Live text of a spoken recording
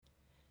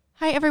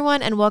Hi,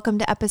 everyone, and welcome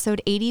to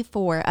episode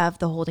 84 of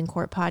the Holding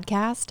Court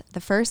podcast.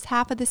 The first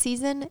half of the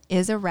season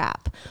is a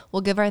wrap.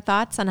 We'll give our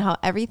thoughts on how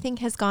everything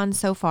has gone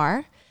so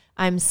far.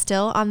 I'm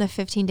still on the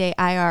 15-day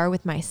IR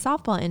with my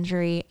softball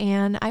injury,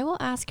 and I will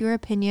ask your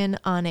opinion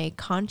on a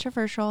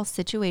controversial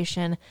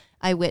situation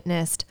I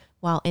witnessed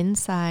while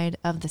inside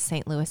of the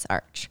St. Louis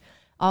Arch.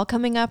 All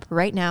coming up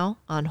right now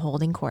on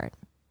Holding Court.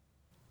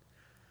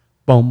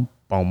 Bum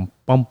bum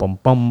bum bum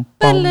bum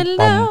bum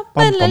bum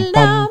bum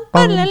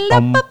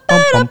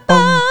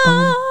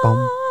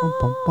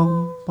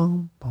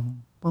bum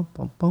bum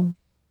bum bum.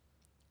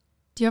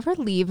 Do you ever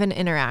leave an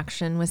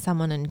interaction with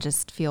someone and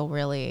just feel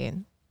really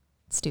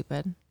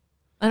stupid?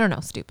 I don't know,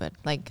 stupid.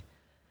 Like,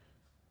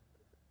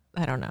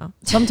 I don't know.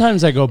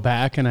 Sometimes I go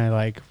back and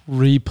I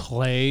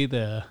replay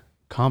the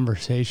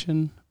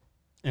conversation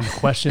and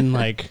question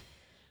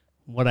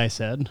what I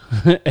said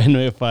and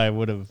if I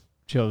would have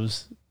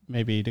chose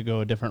maybe to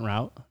go a different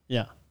route.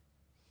 Yeah.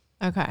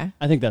 Okay.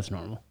 I think that's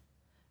normal.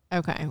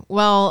 Okay.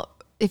 Well,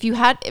 if you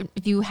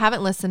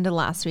haven't listened to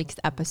last week's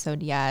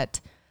episode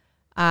yet,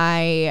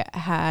 I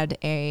had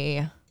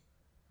a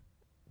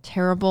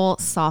terrible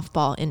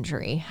softball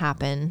injury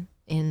happen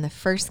in the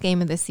first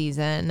game of the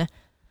season.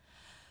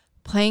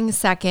 Playing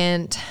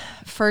second,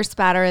 first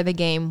batter of the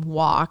game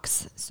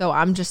walks. So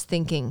I'm just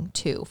thinking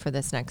two for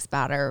this next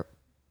batter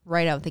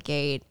right out the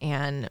gate.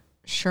 And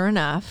sure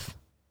enough,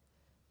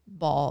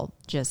 ball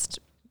just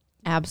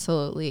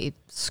absolutely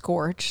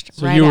scorched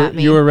So at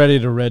me. you were ready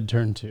to red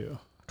turn two.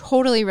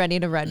 Totally ready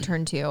to red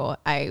turn two.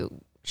 I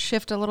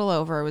shift a little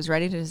over, was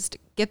ready to just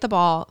get the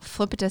ball,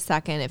 flip it to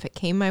second if it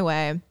came my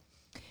way,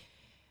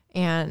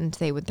 and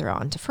they would throw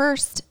on to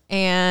first.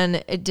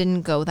 And it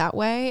didn't go that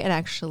way. It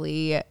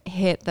actually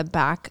hit the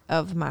back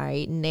of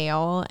my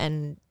nail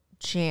and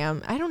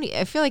jam.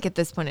 I feel like at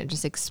this point it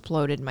just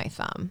exploded my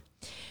thumb.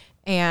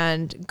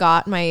 And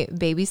got my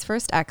baby's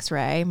first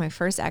x-ray, my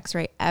first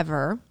x-ray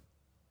ever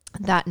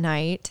that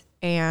night.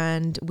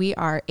 And we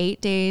are 8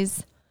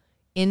 days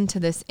into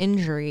this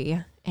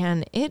injury,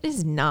 and it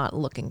is not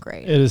looking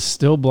great. It is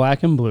still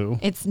black and blue.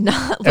 It's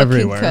not looking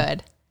everywhere.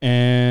 Good.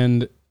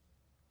 And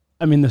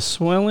I mean, the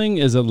swelling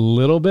is a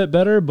little bit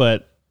better,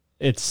 but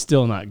it's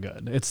still not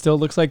good. It still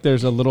looks like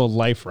there's a little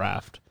life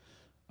raft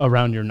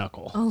around your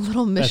knuckle. A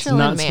little Michelin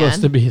Man. That's not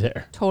supposed to be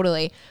there.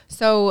 Totally.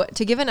 So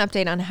to give an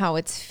update on how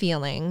it's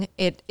feeling,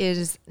 it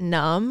is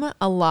numb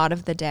a lot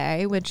of the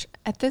day, which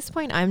at this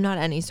point, I'm not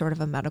any sort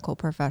of a medical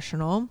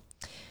professional,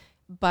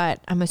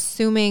 but I'm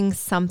assuming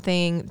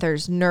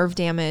there's nerve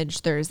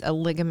damage, there's a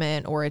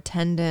ligament or a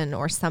tendon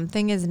or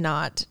something is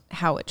not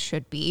how it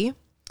should be.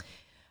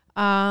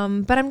 But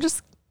I'm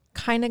just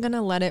kind of going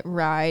to let it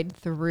ride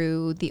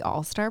through the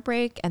All-Star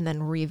break and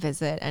then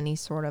revisit any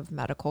sort of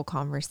medical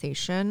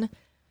conversation.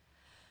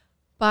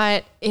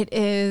 But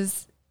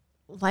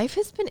life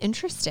has been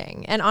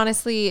interesting. And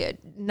honestly,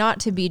 not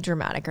to be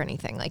dramatic or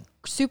anything,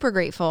 super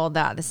grateful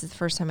that this is the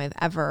first time I've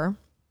ever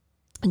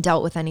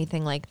dealt with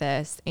anything like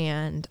this.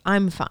 And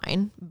I'm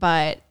fine.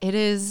 But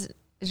it's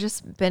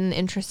just been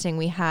interesting.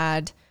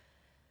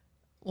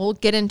 We'll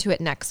get into it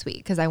next week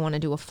because I want to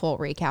do a full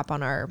recap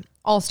on our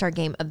All-Star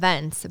Game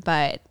events.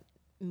 But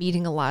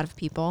meeting a lot of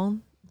people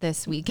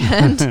this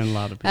weekend a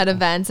lot of people. At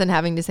events and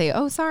having to say,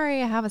 oh,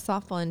 sorry, I have a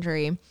softball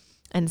injury.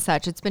 And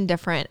such. It's been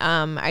different.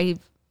 I've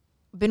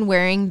been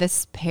wearing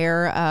this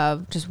pair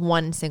of just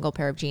one single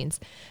pair of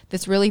jeans,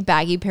 this really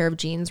baggy pair of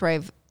jeans where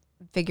I've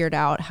figured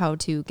out how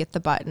to get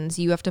the buttons.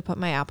 You have to put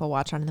my Apple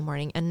Watch on in the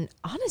morning. And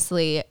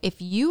honestly,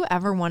 if you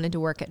ever wanted to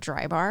work at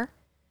Dry Bar,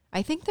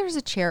 I think there's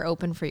a chair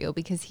open for you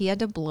because he had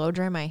to blow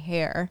dry my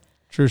hair.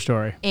 True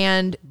story.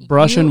 And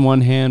brush in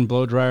one hand,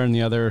 blow dryer in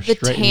the other. The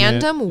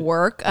tandem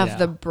work of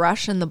the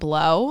brush and the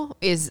blow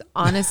is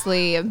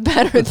honestly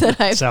better than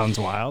I've sounds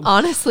wild.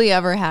 Honestly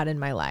ever had in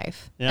my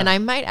life. Yeah. And I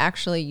might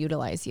actually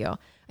utilize you.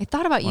 I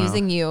thought about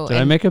using you. Did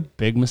I make a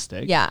big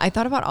mistake? Yeah, I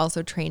thought about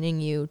also training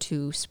you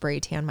to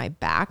spray tan my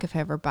back if I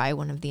ever buy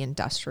one of the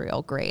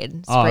industrial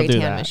grade spray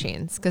tan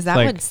machines, because that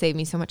would save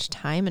me so much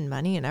time and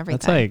money and everything.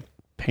 That's like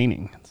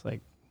painting. It's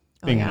like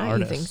being an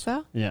artist. You think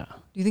so? Yeah.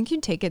 Do you think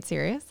you'd take it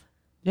serious?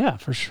 Yeah,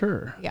 for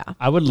sure. Yeah.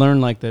 I would learn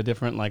the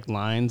different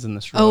lines and the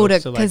strokes.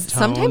 Oh, because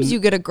sometimes you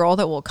get a girl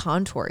that will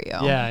contour you.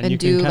 Yeah, and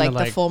do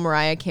the full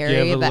Mariah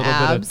Carey, the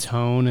abs, bit of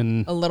tone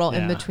and a little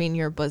in between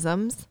your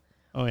bosoms.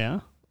 Oh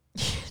yeah.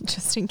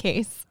 Just in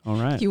case. All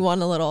right. If you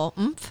want a little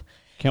oomph.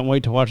 Can't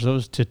wait to watch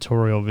those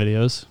tutorial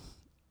videos.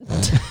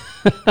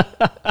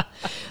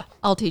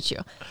 I'll teach you.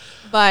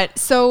 But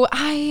so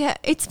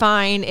it's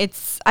fine.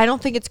 I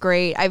don't think it's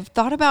great. I've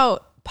thought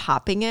about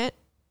popping it,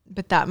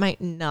 but that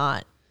might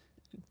not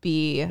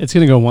be. It's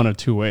going to go one of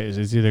two ways.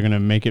 It's either going to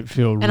make it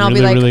feel and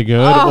really, really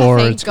good, or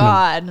it's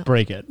going to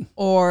break it.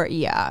 Or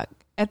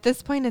at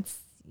this point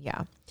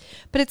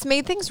but it's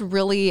made things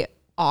really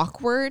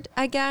awkward,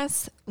 I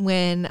guess,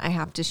 when I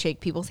have to shake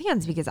people's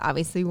hands, because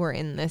obviously we're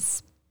in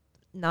this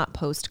not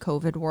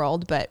post-COVID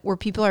world, but where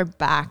people are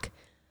back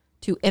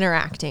to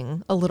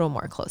interacting a little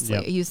more closely.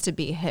 Yep. It used to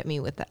be hit me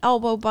with the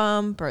elbow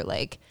bump or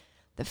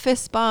the the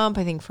fist bump.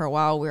 I think for a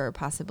while we were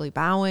possibly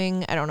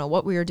bowing. I don't know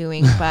what we were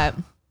doing, but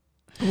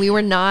we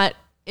were not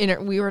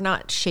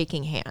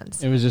shaking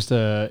hands. It was just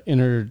an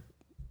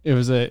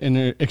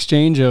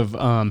exchange of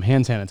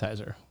hand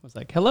sanitizer. It was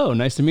like, hello,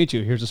 nice to meet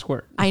you. Here's a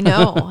squirt. I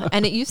know.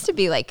 And it used to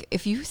be like,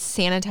 if you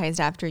sanitized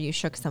after you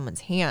shook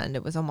someone's hand,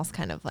 it was almost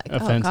kind of like,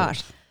 offensive. Oh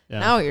gosh. Yeah.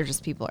 Now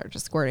people are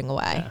just squirting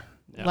away.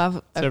 Yeah. Love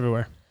it's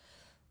everywhere.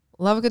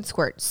 Love a good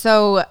squirt.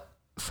 So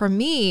for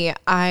me,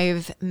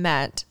 I've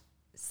met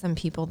some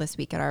people this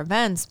week at our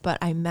events, but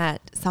I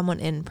met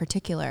someone in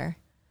particular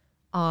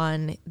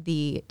on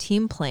the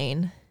team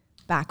plane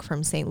back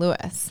from St.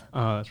 Louis.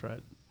 Oh, that's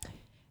right.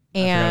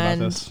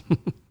 And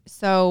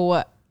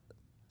so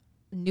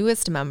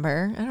newest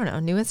member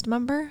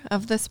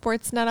of the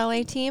Sportsnet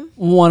LA team.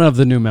 One of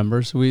the new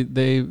members.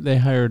 They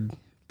hired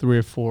 3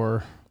 or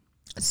 4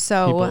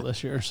 people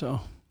this year.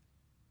 So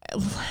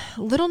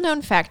little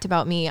known fact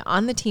about me,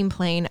 on the team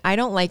plane, I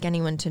don't like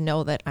anyone to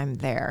know that I'm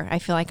there. I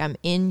feel like I'm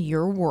in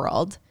your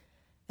world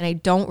and I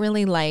don't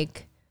really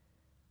like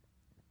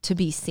to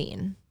be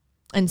seen.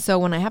 And so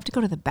when I have to go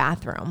to the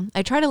bathroom,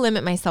 I try to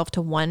limit myself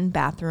to 1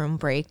 bathroom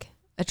break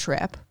a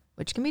trip,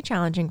 which can be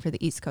challenging for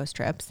the East Coast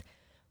trips,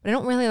 but I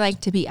don't really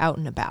like to be out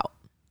and about.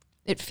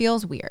 It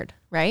feels weird,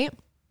 right?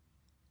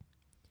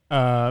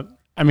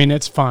 I mean,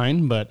 it's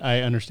fine, but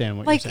I understand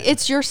what you're saying. Like,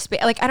 it's your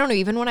space. Like, I don't know,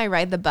 even when I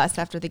ride the bus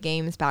after the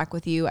games back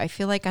with you, I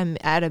feel like I'm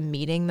at a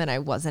meeting that I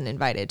wasn't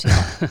invited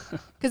to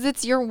because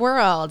it's your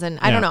world. And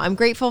I don't know, I'm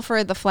grateful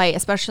for the flight,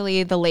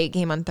 especially the late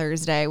game on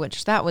Thursday,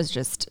 which that was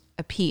just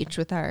a peach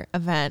with our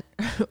event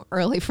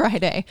early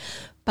Friday.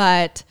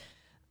 But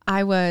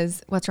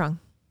what's wrong?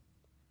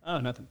 Oh,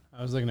 nothing.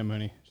 I was looking at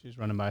Mooney. She's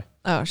running by.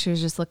 Oh, she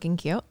was just looking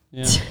cute.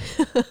 Yeah.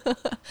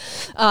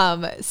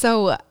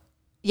 So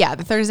yeah,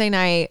 the Thursday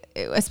night,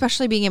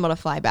 especially being able to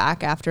fly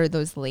back after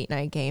those late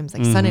night games,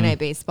 like Sunday night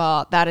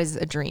baseball, that is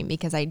a dream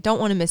because I don't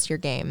want to miss your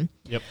game.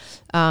 Yep.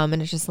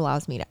 And it just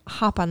allows me to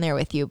hop on there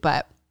with you.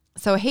 But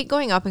so I hate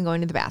going up and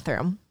going to the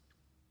bathroom.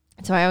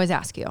 So I always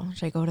ask you,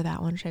 should I go to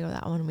that one? Should I go to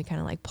that one? And we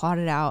kind of like plot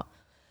it out.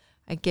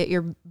 I get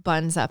your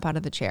buns up out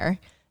of the chair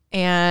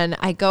and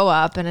I go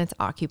up and it's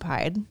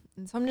occupied.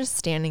 And so I'm just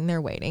standing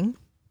there waiting.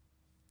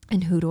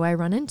 And who do I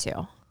run into?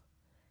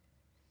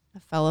 A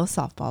fellow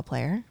softball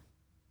player.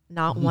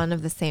 Not one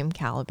of the same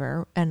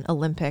caliber, an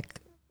Olympic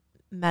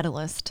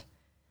medalist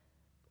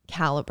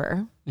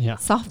caliber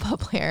softball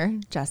player,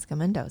 Jessica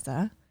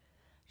Mendoza.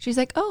 She's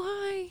like, oh,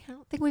 hi, I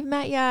don't think we've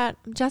met yet.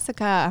 I'm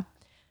Jessica.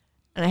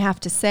 And I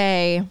have to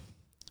say,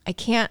 I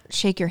can't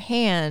shake your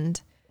hand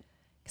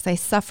because I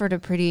suffered a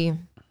pretty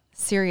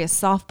serious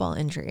softball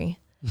injury.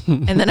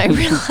 And then I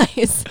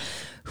realize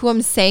who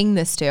I'm saying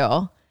this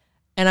to.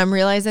 And I'm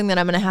realizing that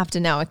I'm going to have to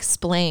now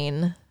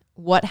explain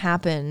what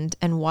happened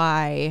and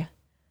why.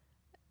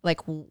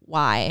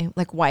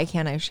 Why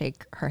can't I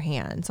shake her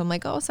hand? So I'm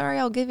like, oh, sorry,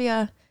 I'll give you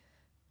a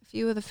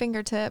few of the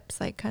fingertips,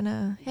 like kind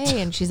of,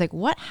 hey. And she's like,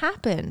 what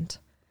happened?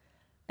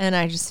 And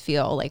I just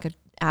feel like an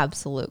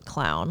absolute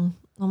clown.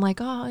 I'm like,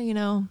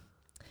 oh,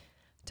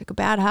 took a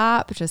bad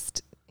hop,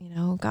 just,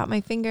 got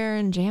my finger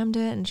and jammed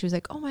it. And she was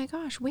like, oh my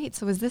gosh, wait,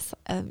 so is this,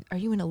 are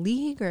you in a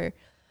league? Or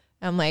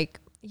I'm like,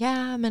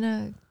 yeah, I'm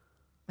in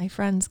my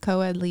friend's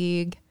co-ed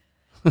league.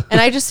 And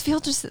I just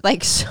feel just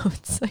like, so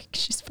it's like,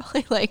 she's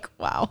probably like,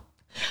 wow.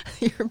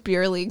 Your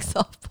beer league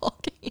softball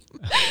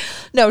game.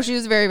 No, she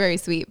was very, very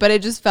sweet, but I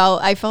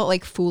felt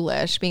like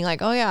foolish being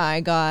like, oh yeah, I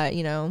got,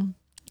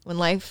 when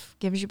life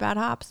gives you bad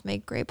hops,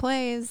 make great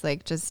plays,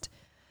 like just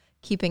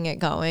keeping it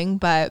going.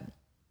 But,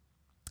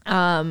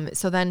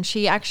 so then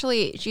she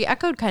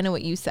echoed kind of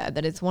what you said,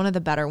 that it's one of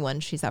the better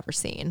ones she's ever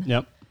seen.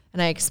 Yep.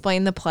 And I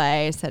explained the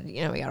play. I said, we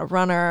got a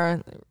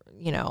runner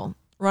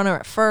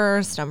at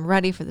first. I'm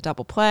ready for the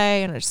double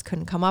play. And I just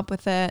couldn't come up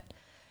with it.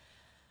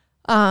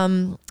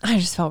 I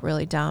just felt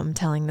really dumb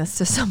telling this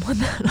to someone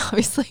that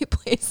obviously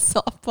plays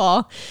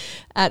softball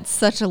at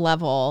such a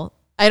level.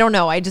 I don't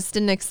know. I just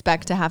didn't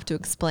expect to have to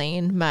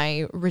explain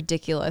my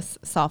ridiculous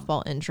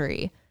softball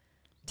injury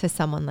to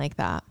someone like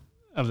that.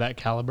 Of that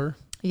caliber?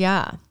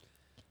 Yeah.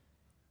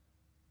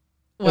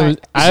 I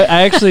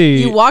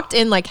actually... You walked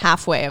in like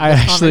halfway of the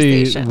conversation.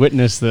 I actually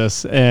witnessed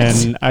this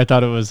and I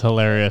thought it was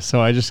hilarious.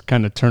 So I just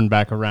kind of turned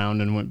back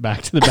around and went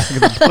back to the back of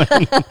the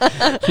plane.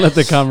 Let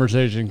the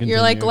conversation continue.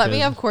 You're like, let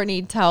me have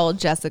Courtney tell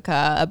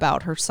Jessica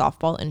about her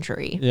softball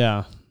injury.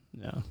 Yeah.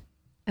 Yeah.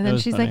 And then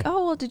she's like,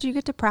 oh, well, did you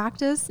get to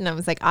practice? And I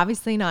was like,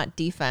 obviously not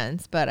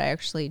defense, but I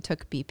actually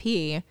took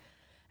BP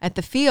at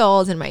the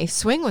field and my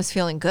swing was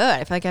feeling good.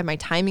 I feel like I had my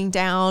timing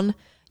down.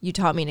 You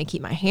taught me to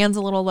keep my hands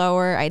a little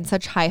lower. I had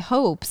such high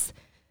hopes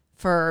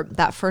for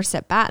that first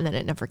at bat, and then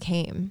it never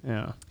came.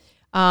 Yeah.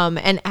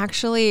 And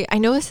actually, I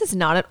know this is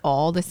not at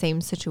all the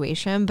same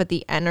situation, but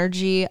the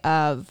energy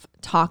of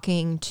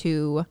talking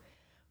to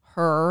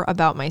her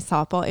about my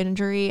softball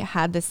injury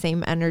had the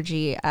same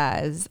energy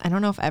as, I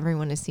don't know if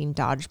everyone has seen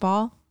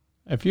Dodgeball.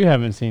 If you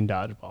haven't seen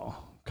Dodgeball,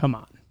 come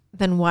on.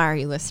 Then why are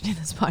you listening to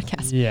this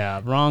podcast?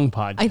 Yeah, wrong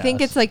podcast. I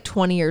think it's like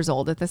 20 years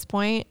old at this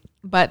point,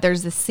 but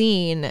there's a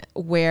scene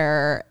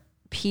where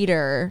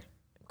Peter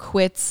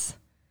quits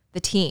the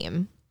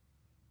team,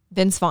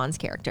 Vince Vaughn's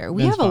character.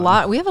 We Vince have a Vaughn.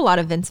 lot. We have a lot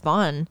of Vince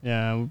Vaughn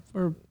Yeah,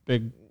 we're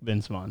big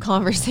Vince Vaughn.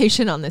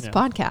 conversation on this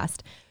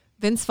podcast.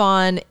 Vince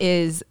Vaughn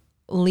is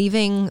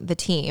leaving the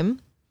team,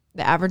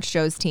 the Average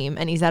Joe's team,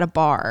 and he's at a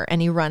bar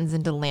and he runs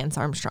into Lance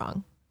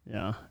Armstrong.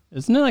 Yeah.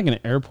 Isn't it like an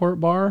airport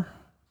bar?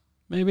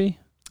 Maybe?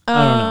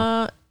 I don't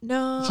know.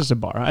 No. It's just a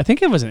bar. I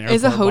think it was an airport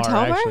Is it a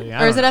hotel bar? actually.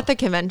 Or is it at the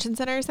convention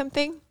center or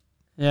something?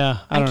 Yeah,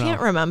 I don't know.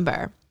 can't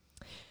remember.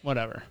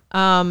 Whatever.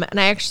 And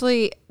I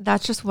actually,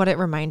 that's just what it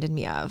reminded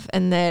me of.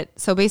 And that,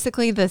 so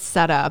basically the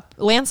setup,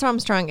 Lance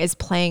Armstrong is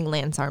playing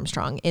Lance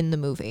Armstrong in the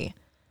movie.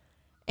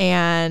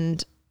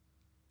 And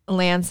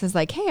Lance is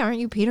like, hey, aren't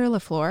you Peter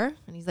LaFleur?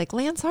 And he's like,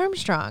 Lance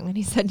Armstrong. And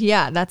he said,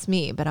 yeah, that's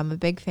me, but I'm a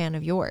big fan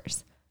of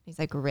yours. He's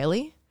like,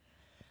 really?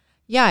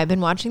 Yeah, I've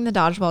been watching the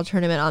dodgeball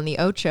tournament on the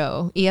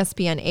Ocho,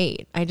 ESPN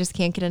 8. I just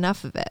can't get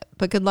enough of it.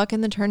 But good luck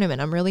in the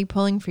tournament. I'm really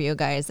pulling for you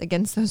guys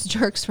against those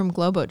jerks from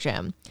Globo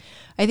Gym.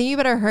 I think you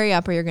better hurry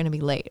up or you're going to be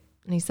late.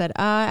 And he said,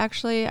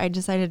 actually, I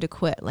decided to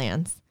quit,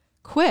 Lance.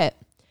 Quit?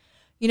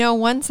 You know,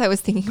 once I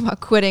was thinking about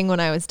quitting when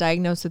I was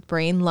diagnosed with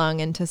brain, lung,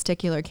 and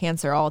testicular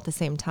cancer all at the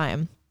same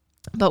time.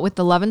 But with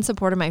the love and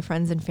support of my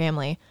friends and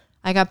family,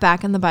 I got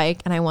back on the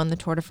bike and I won the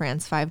Tour de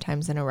France 5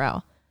 times in a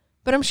row.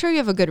 But I'm sure you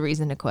have a good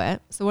reason to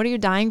quit. So what are you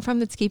dying from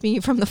that's keeping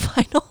you from the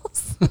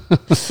finals?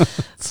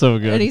 So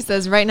good. And he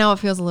says, right now it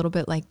feels a little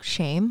bit like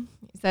shame.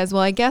 He says,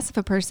 well, I guess if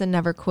a person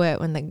never quit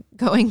when the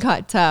going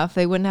got tough,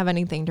 they wouldn't have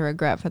anything to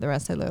regret for the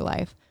rest of their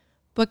life.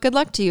 But good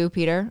luck to you,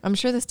 Peter. I'm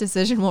sure this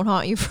decision won't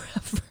haunt you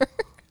forever.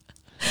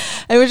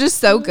 It was just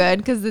so good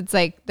because it's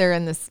like they're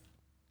in this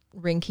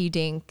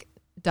rinky-dink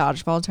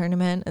dodgeball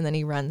tournament and then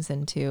he runs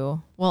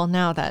into, well,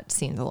 now that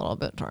scene's a little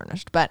bit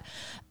tarnished, but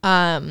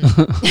and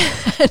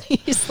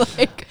he's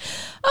like,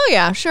 oh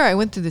yeah, sure, I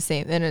went through the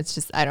same. And it's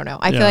just, I don't know,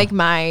 I feel like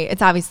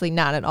it's obviously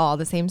not at all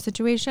the same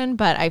situation,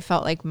 but I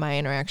felt like my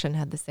interaction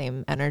had the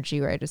same energy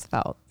where I just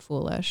felt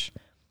foolish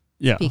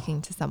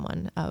speaking to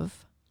someone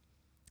of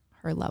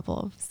her level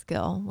of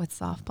skill with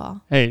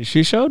softball. Hey,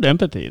 she showed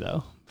empathy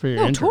though for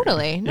your injury.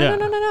 Totally.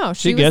 No.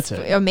 She gets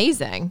it.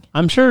 Amazing.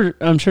 I'm sure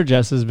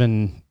Jess has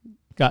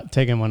got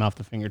taken one off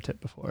the fingertip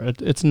before.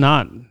 It's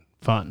not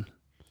fun.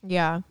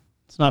 Yeah.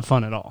 It's not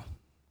fun at all.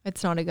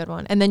 It's not a good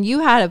one. And then you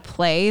had a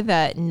play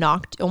that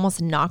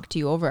almost knocked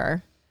you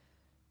over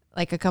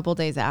like a couple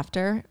days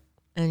after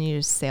and you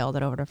just sailed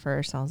it over to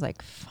first. I was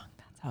like, fuck,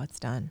 that's how it's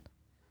done.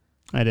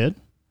 I did?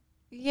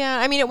 Yeah.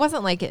 I mean, it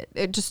wasn't like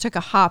it just took a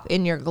hop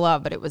in your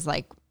glove, but it was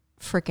like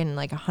freaking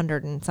like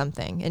 100 and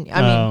something.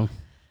 And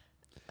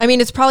I mean,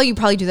 it's probably, you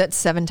probably do that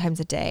 7 times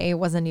a day. It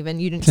wasn't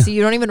even, you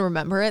don't even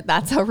remember it.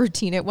 That's how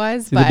routine it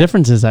was. See, but the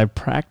difference is I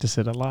practice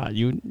it a lot.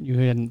 You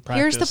hadn't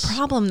practiced. Here's the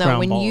problem though.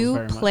 When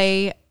you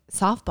play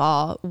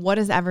softball, what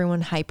does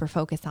everyone hyper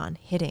focus on?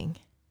 Hitting.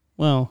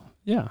 Well,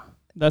 yeah.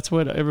 That's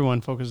what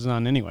everyone focuses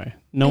on anyway.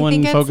 No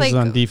one focuses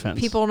on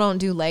defense. People don't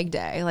do leg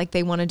day. Like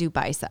they want to do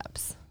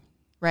biceps,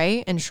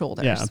 right? And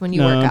shoulders when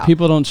you work out.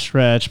 People don't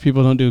stretch.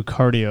 People don't do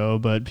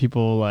cardio, but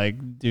people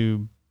like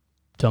do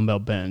dumbbell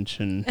bench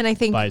and I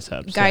think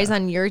biceps. Guys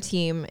on your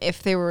team,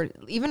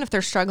 even if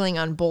they're struggling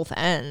on both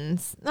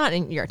ends, not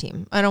in your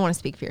team, I don't want to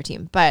speak for your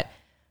team, but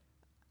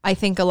I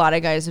think a lot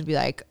of guys would be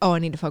like, oh, I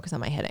need to focus on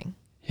my hitting.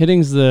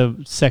 Hitting's the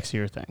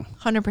sexier thing.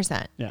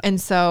 100%. Yeah.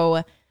 And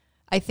so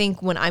I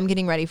think when I'm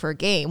getting ready for a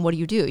game, what do?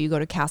 You go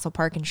to Castle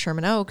Park in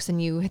Sherman Oaks and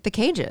you hit the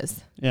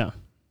cages. Yeah.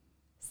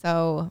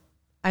 So,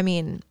 I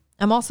mean,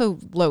 I'm also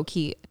low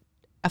key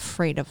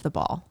afraid of the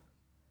ball.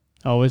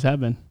 Always have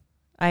been.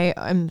 I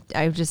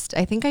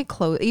think I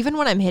close, even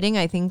when I'm hitting,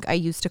 I think I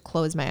used to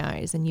close my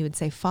eyes and you would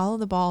say, follow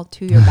the ball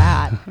to your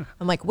bat.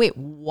 I'm like, wait,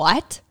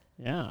 what?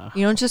 Yeah.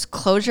 You don't just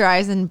close your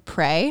eyes and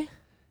pray?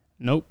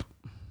 Nope.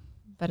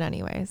 But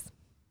anyways,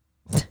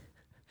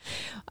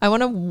 I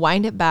want to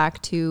wind it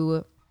back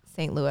to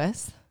St.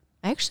 Louis.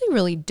 I actually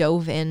really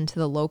dove into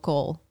the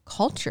local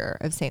culture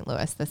of St.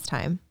 Louis this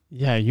time.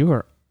 Yeah, you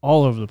were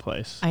all over the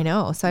place. I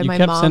know. So you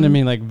kept sending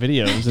me like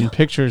videos and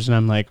pictures and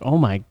I'm like, oh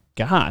my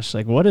gosh,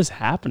 like what is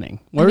happening?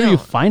 Where are you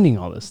finding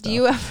all this stuff? Do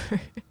you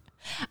ever?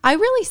 I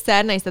really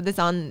said, and I said this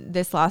on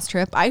this last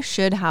trip, I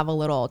should have a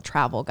little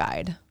travel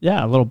guide.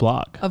 Yeah, a little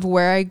blog. Of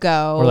where I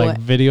go. Or like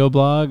video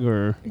blog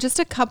or. Just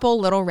a couple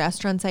little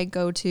restaurants I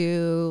go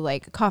to,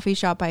 like a coffee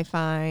shop I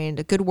find,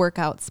 a good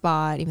workout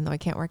spot, even though I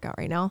can't work out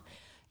right now,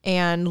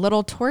 and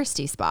little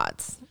touristy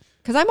spots.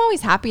 Because I'm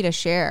always happy to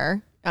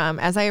share.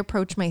 As I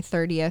approach my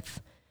 30th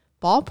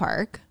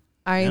ballpark,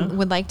 I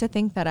would like to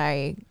think that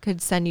I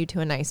could send you to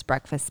a nice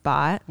breakfast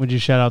spot. Would you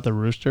shout out the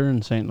Rooster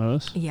in St.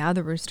 Louis? Yeah,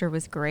 the Rooster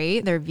was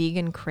great. Their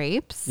vegan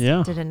crepes.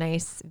 Yeah. Did a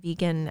nice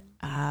vegan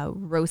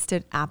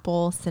roasted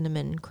apple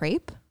cinnamon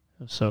crepe.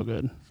 It was so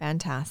good.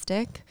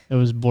 Fantastic. It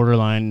was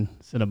borderline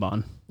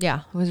Cinnabon.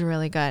 Yeah, it was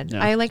really good.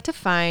 Yeah. I like to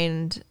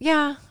find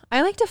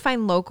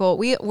local.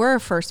 We're a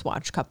first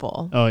watch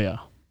couple. Oh, yeah.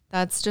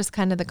 That's just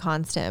kind of the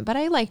constant. But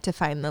I like to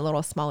find the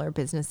little smaller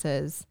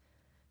businesses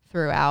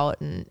throughout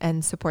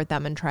and support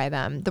them and try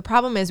them. The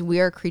problem is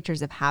we are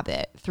creatures of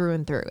habit through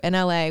and through. In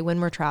LA,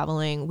 when we're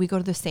traveling, we go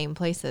to the same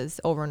places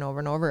over and over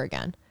and over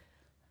again.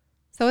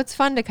 So it's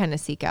fun to kind of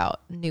seek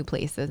out new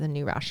places and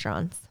new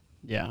restaurants.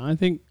 Yeah,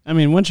 I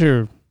mean, once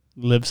you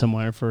live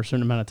somewhere for a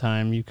certain amount of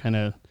time, you kind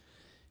of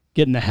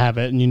get in the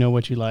habit and you know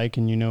what you like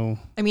and you know.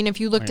 I mean, if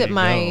you looked at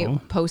my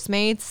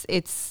Postmates,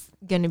 it's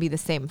going to be the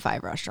same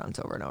 5 restaurants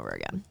over and over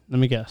again. Let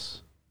me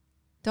guess.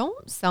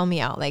 Don't sell me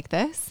out like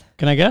this.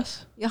 Can I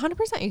guess?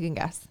 100% you can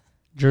guess.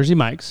 Jersey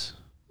Mike's.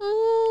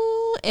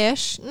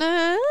 Ish.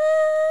 Nah.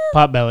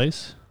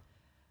 Potbelly's.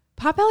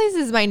 Potbelly's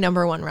is my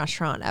number 1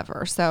 restaurant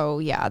ever. So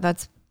yeah,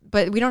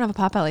 but we don't have a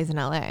Potbelly's in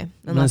LA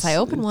unless I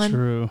open one.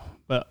 True,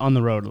 but on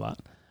the road a lot.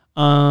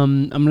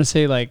 I'm going to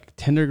say like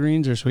tender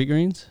greens or sweet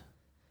greens.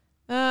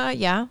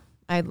 Yeah.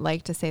 I'd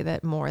like to say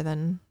that more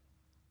than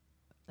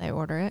I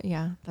order it.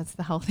 Yeah, that's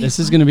the healthy This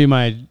one. is going to be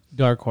my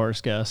dark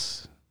horse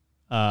guess.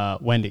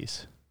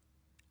 Wendy's.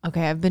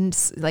 Okay, I've been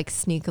like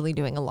sneakily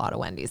doing a lot of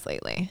Wendy's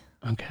lately.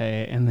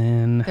 Okay, and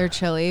then Their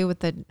chili with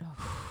that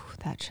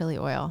chili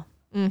oil.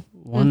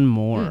 One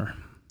more.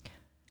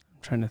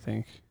 I'm trying to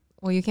think.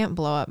 Well, you can't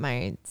blow up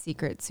my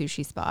secret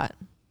sushi spot.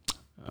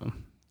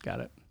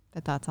 Got it.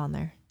 But that's on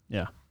there.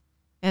 Yeah.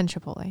 And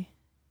Chipotle.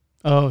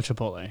 Oh,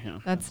 Chipotle. Yeah.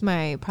 That's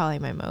probably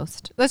my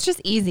most. That's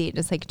just easy.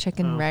 Just like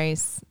chicken,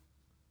 rice,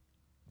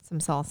 some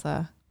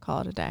salsa,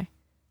 call it a day.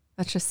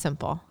 That's just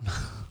simple.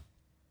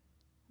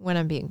 When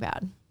I'm being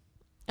bad.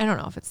 I don't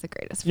know if it's the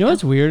greatest. You know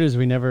what's weird is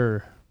we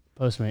never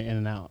Postmate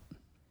In-N-Out.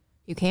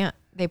 You can't.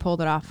 They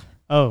pulled it off.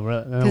 Oh,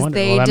 really? Because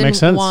they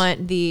didn't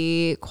want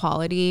the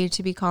quality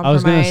to be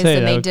compromised,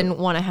 and they didn't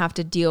want to have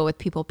to deal with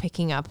people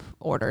picking up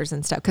orders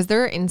and stuff. Because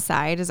their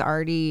inside is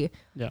already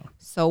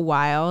so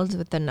wild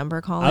with the number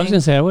calling. I was going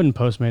to say I wouldn't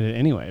Postmate it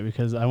anyway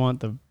because I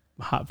want the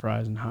hot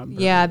fries and hot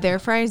burgers. Yeah, their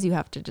fries you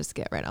have to just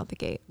get right out the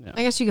gate. Yeah.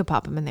 I guess you could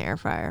pop them in the air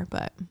fryer,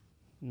 but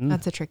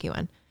that's a tricky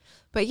one.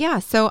 But yeah,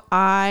 so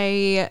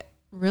I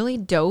really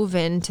dove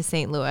into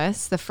St.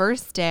 Louis. The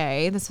first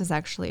day, this was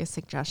actually a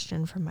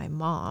suggestion from my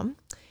mom.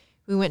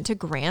 We went to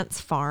Grant's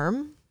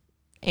Farm,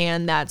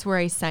 and that's where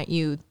I sent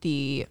you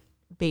the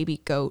baby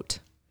goat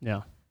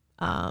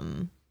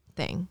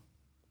thing.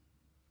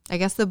 I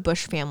guess the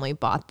Bush family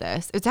bought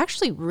this. It's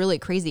actually really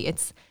crazy.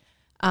 It's,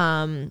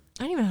 I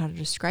don't even know how to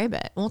describe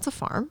it. Well, it's a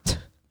farm. I'll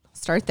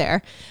start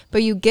there.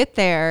 But you get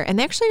there, and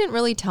they actually didn't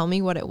really tell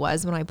me what it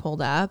was when I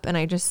pulled up, and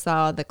I just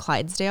saw the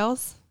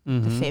Clydesdales,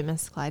 the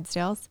famous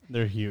Clydesdales.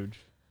 They're huge.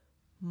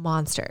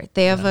 Monster.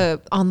 They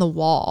have on the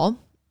wall,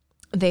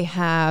 they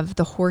have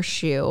the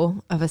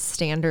horseshoe of a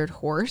standard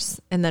horse,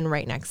 and then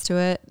right next to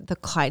it, the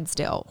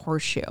Clydesdale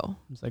horseshoe.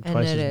 It's like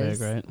twice as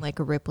big, right? Like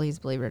a Ripley's,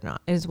 believe it or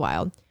not. It is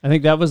wild. I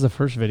think that was the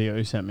first video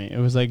you sent me. It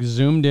was like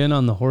zoomed in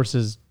on the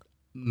horse's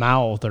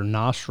mouth or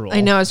nostril. I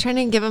know. I was trying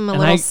to give him a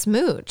little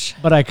smooch.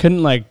 But I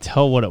couldn't like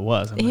tell what it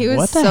was. He was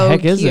what the so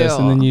heck is cute. this?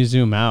 And then you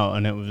zoom out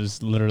and it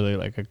was literally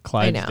like a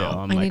Clydesdale.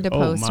 I know. I need to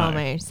post all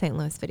my St.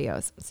 Louis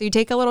videos. So you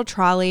take a little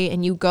trolley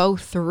and you go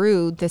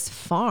through this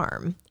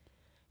farm.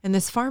 And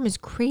this farm is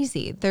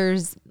crazy.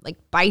 There's like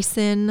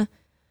bison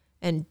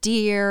and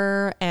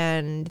deer,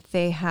 and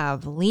they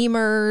have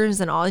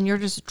lemurs and all. And you're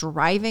just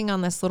driving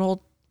on this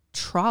little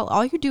trolley.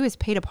 All you do is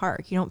pay to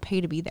park. You don't pay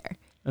to be there.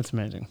 That's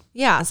amazing.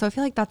 Yeah, so I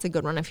feel like that's a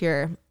good one if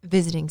you're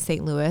visiting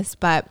St. Louis.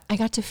 But I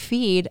got to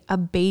feed a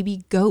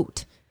baby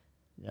goat.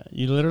 Yeah,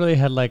 you literally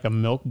had like a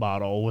milk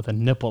bottle with a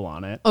nipple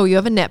on it. Oh, you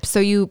have a nip. So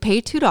you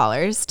pay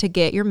 $2 to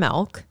get your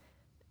milk.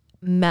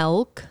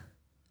 Milk.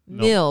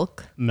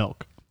 No,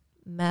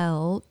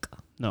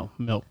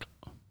 milk.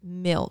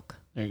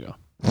 There you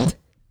go.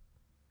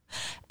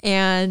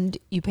 And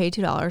you pay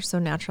 $2. So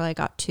naturally I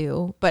got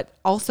 2. But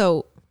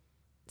also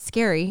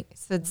scary,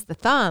 since the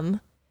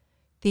thumb,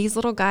 these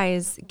little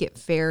guys get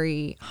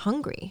very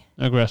hungry.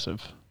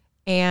 Aggressive.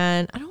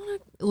 And I don't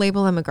want to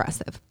label them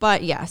aggressive,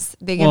 but yes,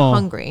 they get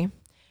hungry.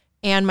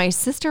 And my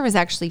sister was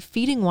actually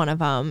feeding one of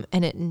them,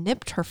 and it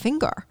nipped her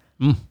finger.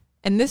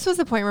 And this was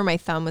the point where my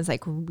thumb was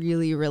like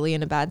really, really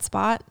in a bad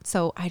spot.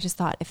 So I just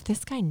thought, if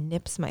this guy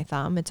nips my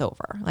thumb, it's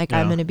over. Like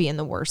I'm going to be in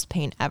the worst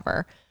pain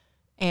ever.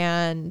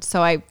 And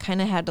so I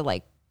kind of had to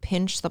like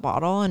pinch the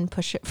bottle and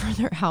push it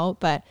further out.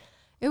 But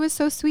it was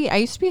so sweet. I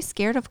used to be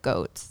scared of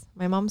goats.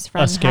 My mom's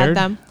friend had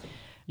them.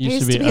 You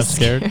used to be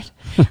scared?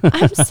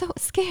 I'm so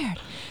scared.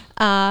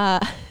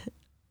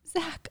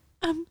 Zach,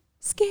 I'm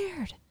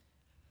scared.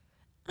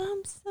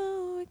 I'm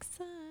so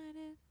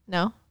excited.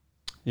 No?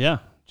 Yeah,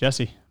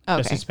 Jesse.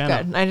 Okay, Jesse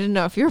Spano. good. I didn't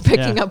know if you were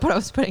picking up what I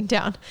was putting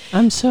down.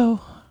 I'm so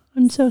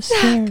scared.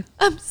 Zach,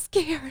 I'm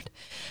scared.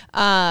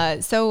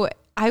 So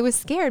I was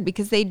scared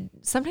because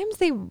sometimes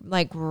they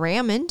like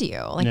ram into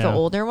you, like the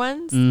older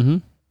ones. Mm-hmm.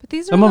 But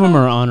these some of them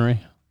are ornery.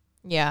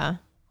 Yeah.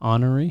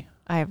 Ornery?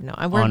 I have no.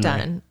 We're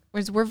done.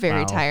 We're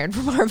very tired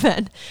from our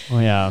bed. Oh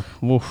yeah.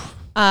 Woof.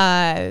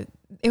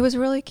 It was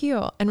really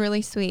cute and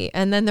really sweet.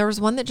 And then there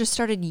was one that just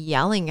started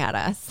yelling at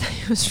us.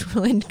 It was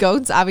really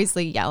goats,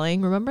 obviously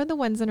yelling. Remember the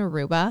ones in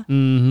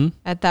Aruba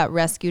at that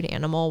rescued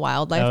animal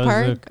wildlife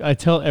park? I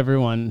tell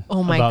everyone.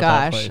 Oh my about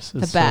gosh, that place.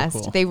 It's the best.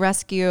 So cool. They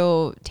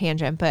rescue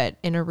tangent, but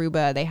in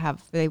Aruba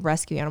they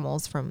rescue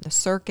animals from the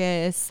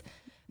circus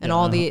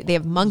And they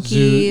have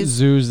monkeys,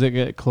 zoos that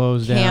get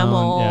closed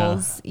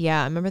camels. down.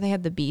 Yeah. I remember they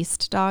had the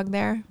beast dog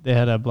there. They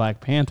had a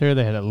black panther.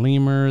 They had a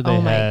lemur. They Oh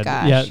my had,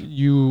 gosh.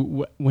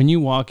 Yeah, when you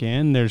walk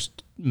in, there's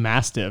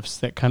mastiffs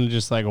that kind of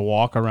just like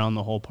walk around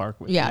the whole park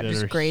with you. Yeah, that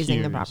just are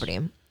grazing the huge. property.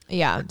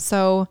 Yeah.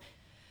 So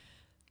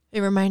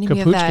it reminded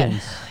me of that.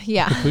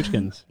 Yeah.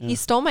 Capuchkins. He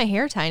stole my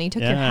hair tie and he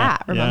took your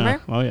hat,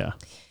 remember? Yeah. Oh, yeah.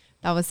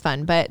 That was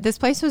fun. But this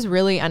place was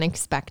really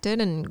unexpected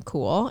and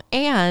cool.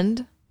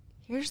 And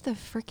here's the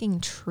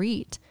freaking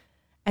treat.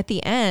 At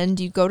the end,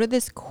 you go to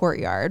this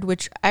courtyard,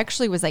 which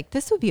actually was like,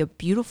 this would be a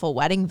beautiful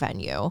wedding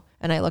venue.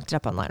 And I looked it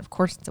up online. Of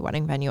course, it's a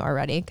wedding venue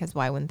already, because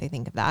why wouldn't they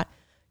think of that?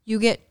 You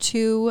get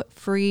 2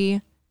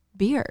 free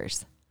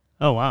beers.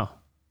 Oh, wow.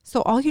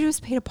 So all you do is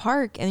pay to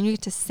park and you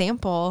get to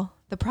sample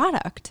the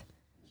product.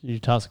 You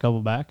toss a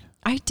couple back?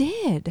 I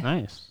did.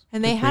 Nice.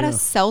 And they had a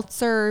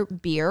seltzer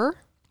beer.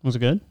 Was it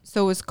good?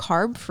 So it was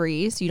carb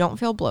free, so you don't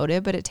feel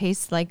bloated, but it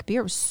tastes like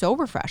beer. It was so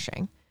refreshing.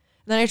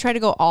 And then I tried to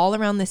go all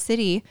around the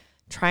city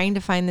trying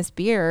to find this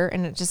beer,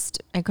 and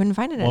I couldn't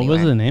find it anywhere. What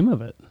was the name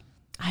of it?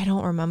 I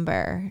don't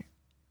remember.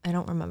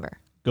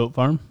 Goat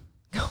Farm?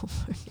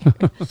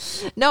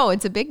 No,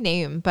 it's a big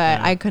name, but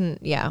I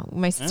couldn't. Yeah,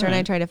 my sister and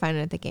I tried to find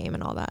it at the game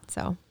and all that.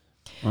 So,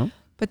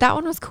 but that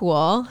one was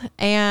cool.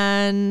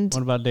 And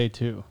what about day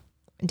 2?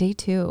 Day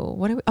 2,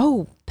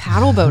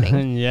 paddle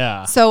boating.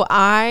 Yeah. So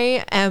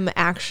I am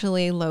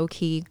actually low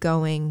key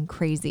going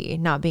crazy,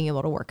 not being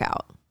able to work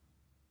out.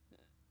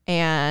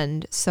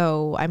 And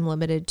so I'm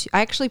limited to, I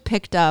actually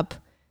picked up,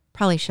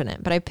 probably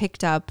shouldn't, but I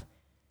picked up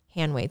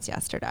hand weights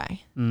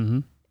yesterday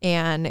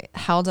and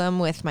held them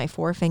with my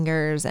 4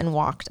 fingers and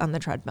walked on the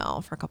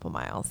treadmill for a couple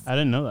miles. I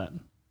didn't know that.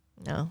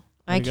 No,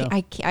 I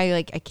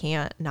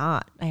can't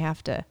not. I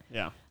have to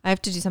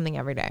do something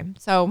every day.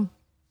 So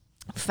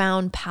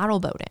found paddle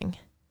boating,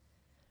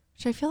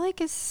 which I feel like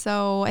I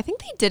think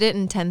they did it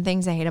in 10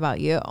 Things I Hate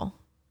About You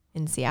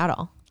in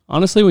Seattle.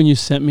 Honestly, when you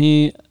sent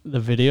me the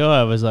video,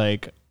 I was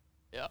like,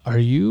 are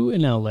you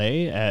in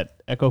LA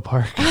at Echo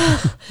Park?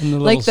 And the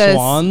little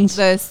swans?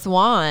 The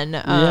swan.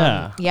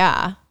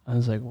 Yeah. I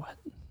was like, what?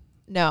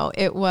 No,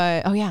 it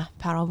was,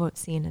 paddle boat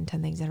scene in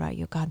 10 Things I Hate About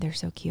You. God, they're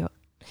so cute.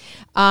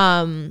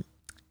 It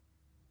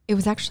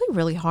was actually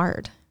really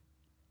hard.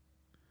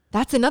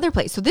 That's another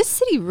place. So this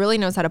city really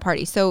knows how to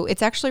party. So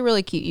it's actually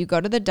really cute. You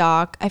go to the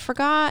dock. I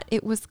forgot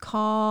it was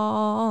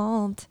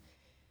called,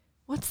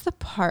 what's the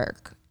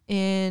park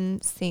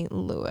in St.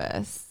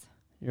 Louis?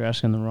 You're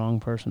asking the wrong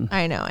person.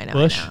 I know.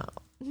 Busch?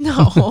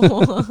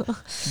 No.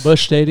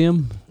 Busch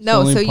Stadium?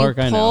 No,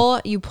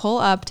 so you pull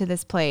up to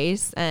this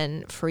place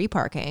and free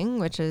parking,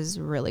 which is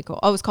really cool.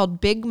 Oh, it's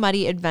called Big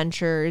Muddy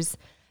Adventures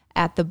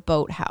at the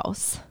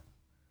Boathouse.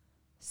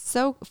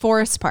 So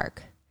Forest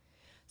Park.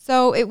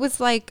 So it was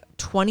like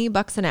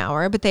 $20 an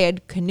hour, but they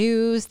had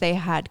canoes, they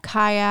had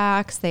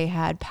kayaks, they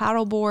had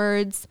paddle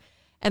boards,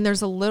 and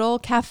there's a little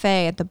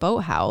cafe at the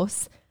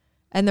boathouse,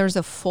 and there's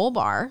a full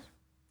bar.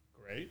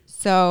 Great.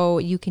 So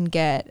you can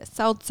get a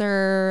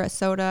seltzer, a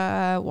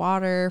soda,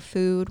 water,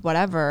 food,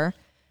 whatever,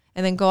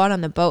 and then go out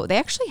on the boat. They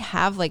actually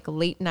have like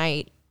late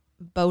night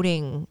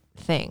boating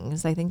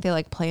things. I think they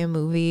like play a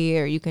movie,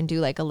 or you can do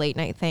like a late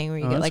night thing where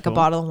you get like a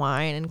bottle of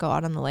wine and go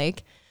out on the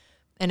lake.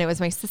 And it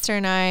was my sister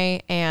and I,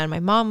 and my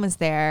mom was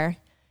there,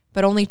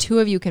 but only 2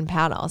 of you can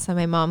paddle. So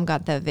my mom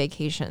got the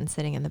vacation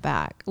sitting in the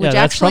back, which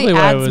actually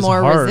adds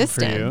more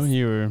resistance. For you.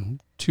 You were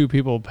 2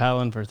 people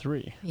paddling for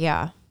 3.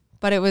 Yeah.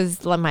 But it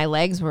was, my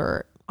legs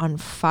were on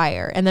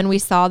fire. And then we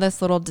saw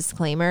this little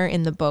disclaimer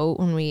in the boat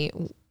when we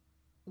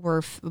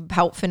were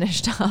about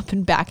finished up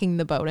and backing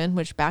the boat in,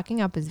 which backing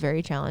up is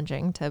very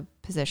challenging to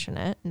position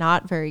it,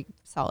 not very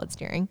solid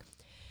steering.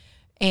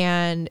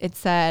 And it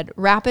said,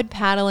 rapid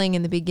paddling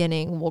in the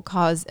beginning will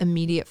cause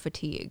immediate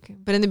fatigue.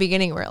 But in the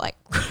beginning, we're like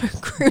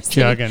cruising.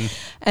 Chugging.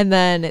 And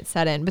then it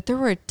set in. But there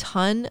were a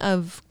ton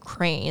of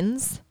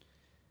cranes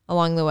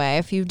along the way,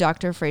 a few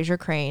Dr. Fraser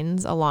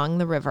cranes along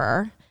the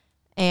river.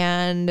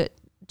 And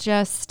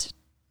it's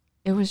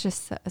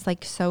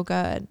like so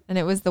good. And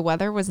the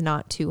weather was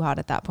not too hot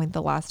at that point.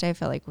 The last day I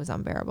felt like was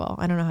unbearable.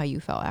 I don't know how you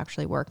felt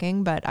actually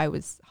working, but I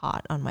was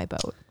hot on my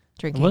boat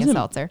drinking a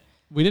seltzer.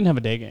 We didn't have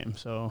a day game,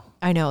 so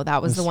I know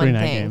that was the one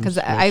thing, because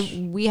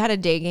we had a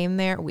day game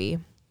there.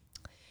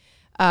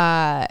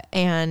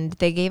 And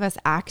they gave us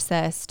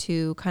access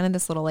to kind of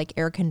this little like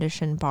air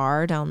conditioned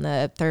bar down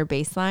the third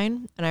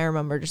baseline, and I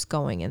remember just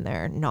going in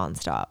there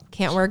nonstop.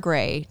 Can't wear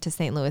gray to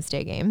St. Louis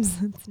day games.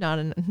 It's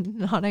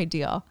not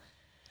ideal,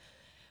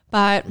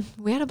 but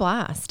we had a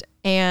blast.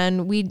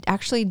 And we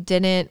actually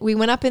we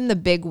went up in the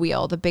big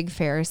wheel, the big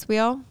Ferris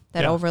wheel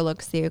that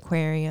overlooks the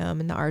aquarium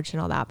and the arch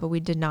and all that, but we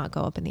did not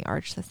go up in the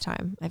arch this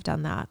time. I've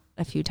done that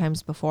a few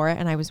times before,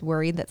 and I was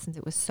worried that since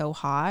it was so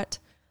hot,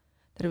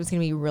 that it was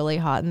going to be really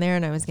hot in there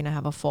and I was going to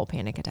have a full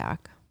panic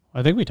attack.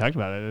 I think we talked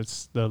about it.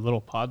 It's the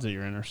little pods that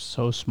you're in are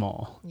so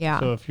small. Yeah.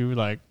 So if you're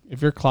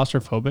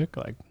claustrophobic,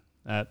 like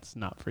that's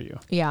not for you.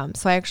 Yeah.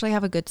 So I actually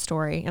have a good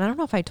story, and I don't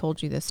know if I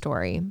told you this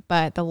story,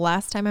 but the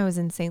last time I was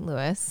in St.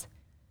 Louis,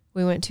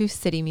 we went to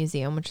City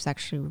Museum, which is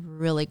actually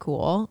really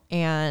cool.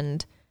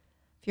 And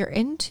If you're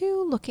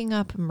into looking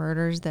up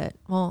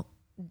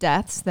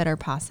deaths that are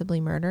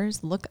possibly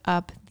murders, look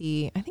up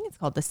I think it's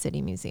called the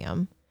City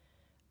Museum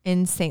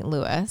in St.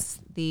 Louis.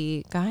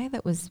 The guy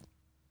that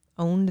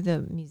owned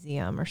the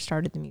museum or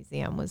started the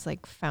museum was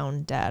like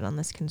found dead on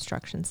this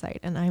construction site.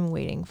 And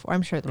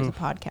I'm sure there's a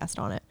podcast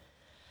on it.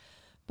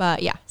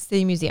 But yeah,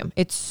 City Museum.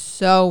 It's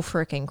so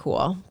freaking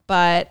cool.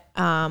 But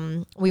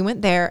we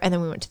went there and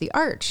then we went to the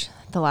Arch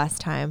the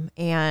last time.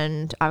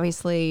 And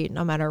obviously,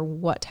 no matter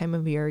what time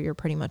of year, you're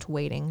pretty much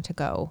waiting to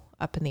go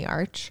up in the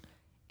Arch.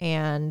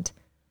 And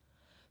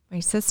my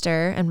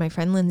sister and my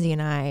friend Lindsay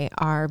and I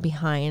are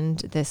behind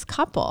this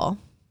couple.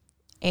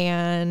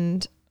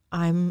 And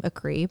I'm a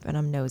creep and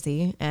I'm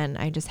nosy. And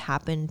I just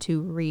happened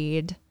to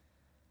read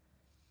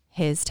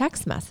his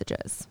text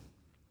messages.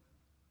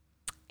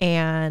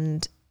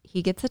 And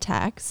he gets a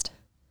text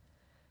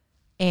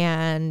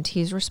and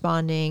he's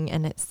responding,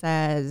 and it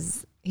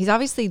says he's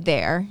obviously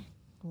there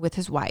with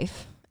his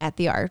wife at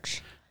the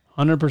Arch.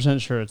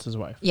 100% sure it's his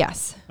wife.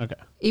 Yes. Okay.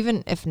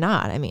 Even if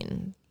not, I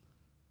mean,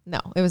 no,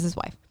 it was his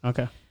wife.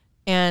 Okay.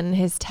 And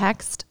his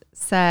text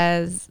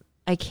says,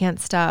 "I can't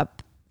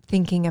stop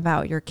thinking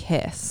about your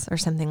kiss," or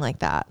something like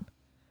that.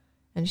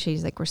 And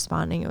she's like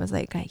responding. It was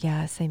like,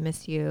 "Yes, I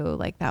miss you.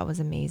 Like, that was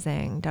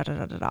amazing. Da da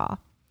da da da."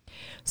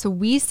 So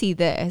we see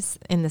this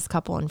in this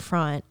couple in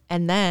front.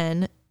 And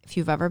then if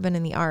you've ever been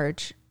in the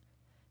Arch,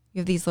 you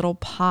have these little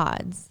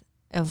pods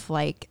of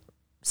like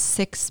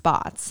 6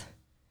 spots.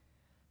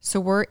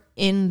 So we're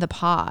in the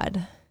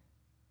pod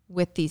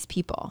with these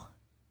people.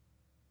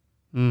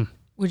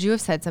 Would you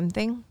have said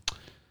something?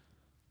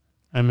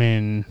 I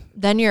mean,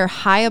 then you're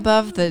high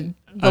above the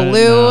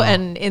loo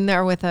and in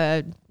there with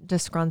a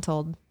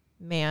disgruntled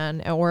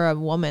man or a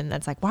woman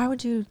that's like, why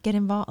would you get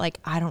involved? Like,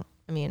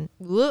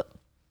 whoop.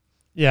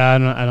 Yeah,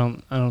 I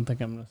don't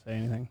think I'm gonna say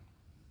anything.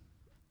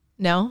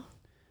 No,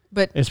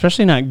 but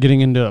especially not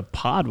getting into a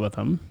pod with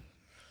them.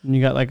 And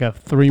you got like a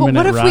 3-minute ride.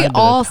 But what if we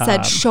all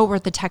said, "Show her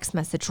the text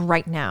message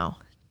right now"?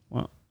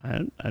 Well,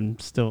 I'm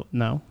still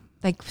no.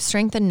 Like,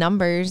 strength in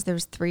numbers.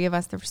 There's 3 of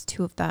us. There was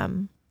 2 of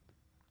them.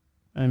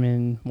 I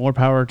mean, more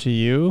power to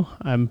you.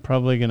 I'm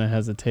probably gonna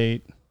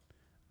hesitate.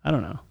 I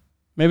don't know.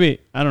 Maybe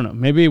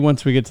Maybe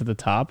once we get to the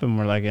top and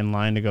we're like in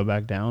line to go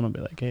back down, I'll be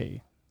like,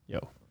 "Hey,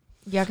 yo."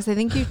 Yeah, because I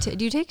think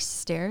do you take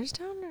stairs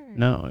down or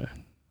no?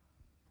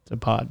 It's a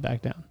pod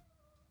back down.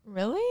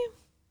 Really?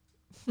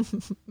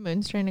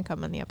 Moon's trying to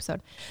come on the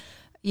episode.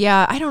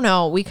 Yeah, I don't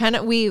know.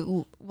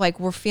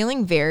 We're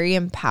feeling very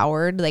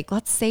empowered. Like,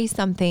 let's say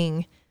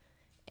something,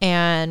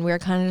 and we're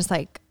kind of just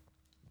like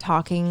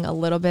talking a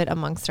little bit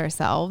amongst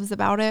ourselves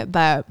about it.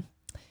 But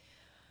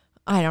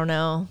I don't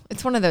know.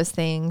 It's one of those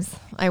things.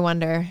 I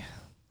wonder.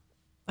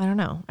 I don't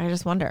know. I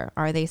just wonder,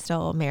 are they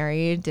still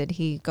married? Did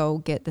he go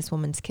get this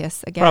woman's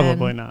kiss again?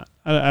 Probably not.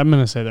 I'm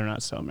going to say they're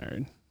not still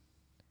married.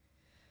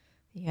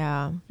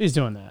 Yeah. He's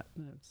doing that.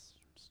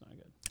 It's not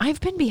good.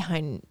 I've been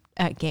behind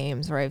at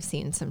games where I've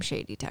seen some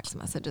shady text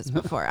messages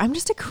before. I'm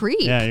just a creep.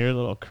 Yeah, you're a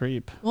little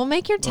creep. Well,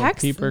 make your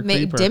text,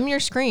 dim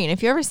your screen.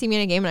 If you ever see me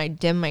in a game and I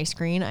dim my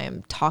screen, I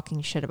am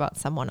talking shit about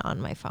someone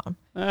on my phone.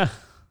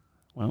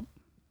 Well.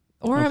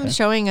 Or I'm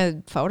showing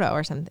a photo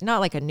or something. Not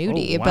like a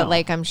nudie, but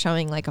like I'm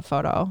showing like a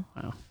photo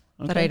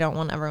that I don't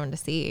want everyone to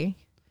see.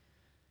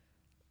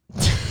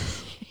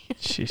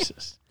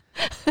 Jesus.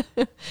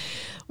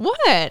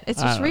 What?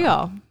 It's just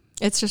real.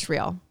 It's just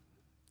real.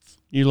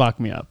 You lock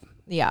me up.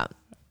 Yeah.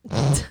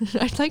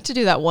 I'd like to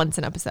do that once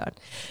an episode.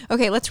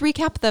 Okay, let's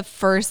recap the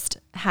first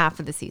half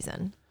of the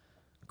season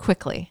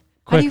quickly.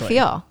 How do you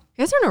feel?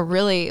 You guys are in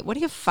a what do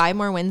you have, 5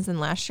 more wins than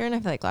last year? And I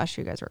feel like last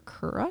year you guys were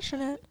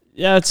crushing it.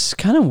 Yeah, it's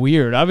kind of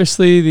weird.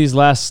 Obviously, these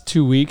last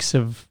 2 weeks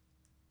of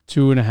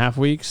 2.5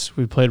 weeks,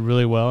 we played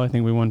really well. I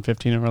think we won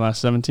 15 of our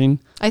last 17.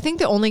 I think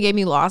the only game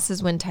you lost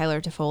is when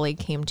Tyler Toffoli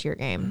came to your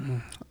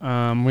game.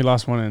 We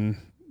lost one in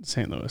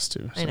St. Louis,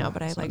 too. So I know,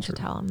 but I'd like to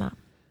tell him that.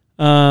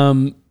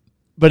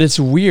 But it's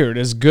weird.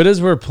 As good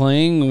as we're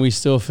playing, we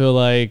still feel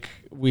like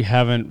we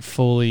haven't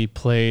fully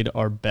played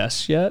our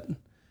best yet.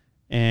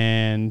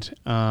 And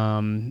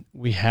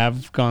we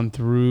have gone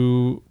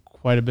through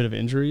quite a bit of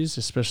injuries,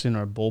 especially in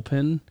our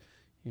bullpen.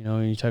 You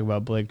know, you talk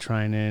about Blake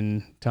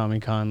Trinan,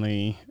 Tommy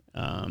Conley,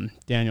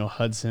 Daniel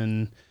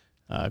Hudson,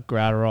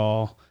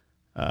 Gratterall,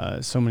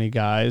 so many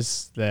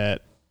guys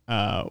that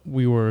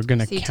we were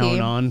going to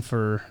count on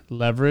for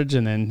leverage.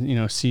 And then,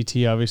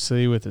 CT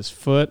obviously with his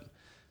foot,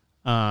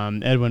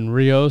 Edwin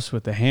Rios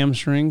with the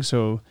hamstring.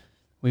 So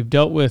we've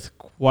dealt with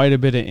quite a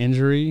bit of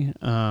injury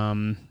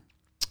in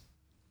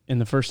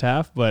the first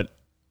half. But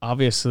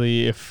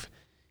obviously, if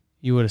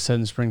you would have said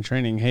in spring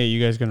training, hey,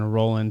 you guys are going to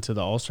roll into the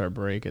All-Star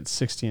break at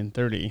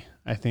 60-30,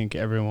 I think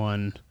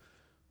everyone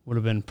would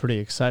have been pretty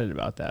excited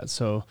about that.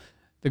 So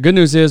the good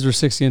news is we're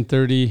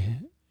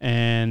 60-30,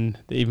 and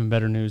the even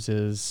better news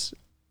is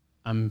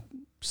I'm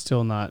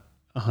still not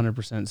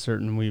 100%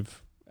 certain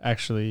we've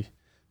actually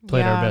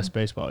played our best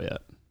baseball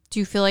yet.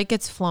 Do you feel like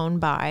it's flown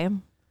by?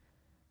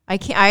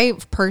 I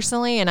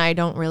personally, and I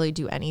don't really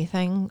do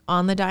anything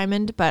on the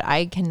diamond, but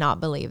I cannot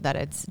believe that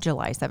it's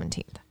July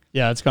 17th.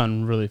 Yeah, it's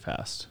gone really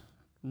fast.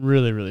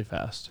 really, really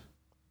fast.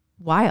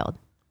 Wild.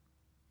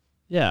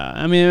 Yeah,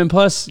 I mean, and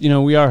plus,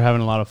 we are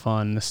having a lot of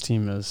fun. This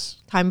team is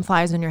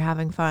when you're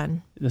having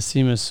fun.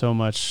 So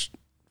much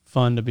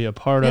fun to be a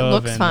part It of.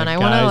 looks fun. I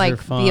want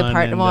to be a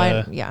part of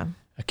one. Yeah.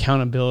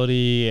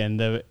 Accountability and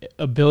the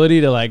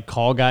ability to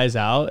call guys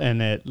out,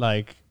 and it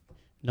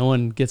no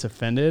one gets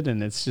offended,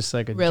 and it's just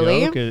like a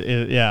joke.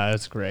 Yeah,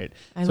 it's great.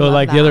 So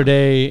the other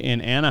day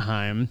in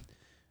Anaheim,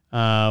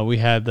 we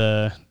had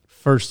the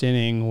first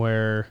inning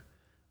where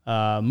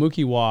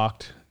Mookie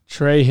walked,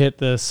 Trey hit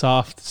the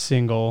soft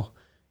single,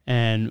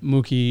 and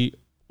Mookie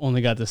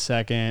only got the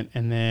second,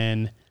 and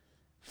then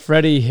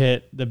Freddie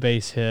hit the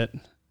base hit,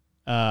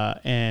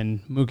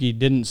 and Mookie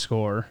didn't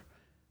score.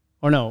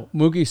 Or no,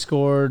 Mookie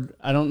scored.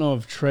 I don't know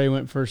if Trey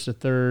went first to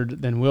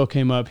third. Then Will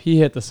came up. He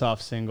hit the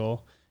soft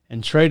single,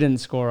 and Trey didn't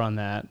score on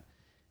that.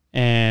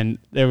 And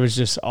there was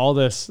just all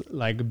this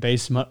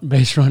base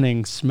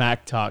running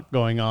smack talk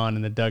going on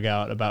in the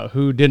dugout about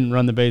who didn't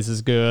run the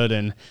bases good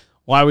and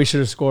why we should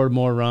have scored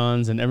more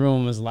runs. And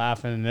everyone was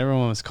laughing and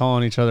everyone was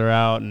calling each other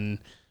out. And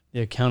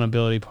the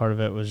accountability part of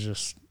it was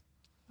just,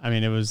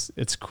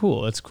 it's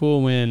cool. It's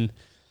cool when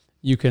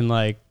you can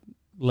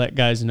let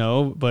guys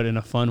know, but in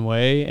a fun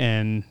way.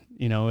 And,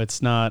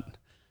 it's not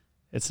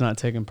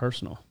taken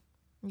personal.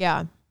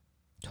 Yeah,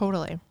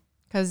 totally.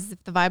 Because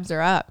if the vibes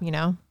are up,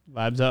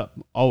 Vibes up,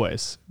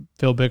 always.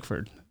 Phil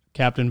Bickford,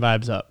 Captain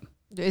Vibes Up.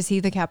 Is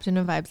he the captain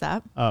of Vibes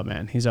Up? Oh,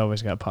 man, he's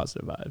always got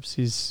positive vibes.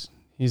 He's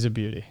a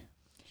beauty.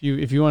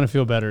 If you want to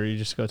feel better, you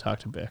just go talk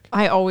to Bick.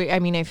 I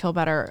feel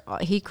better.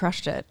 He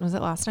crushed it. Was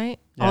it last night?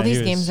 Yeah, all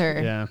these games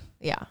are,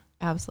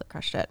 absolutely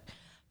crushed it.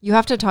 You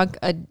have to talk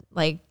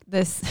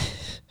this.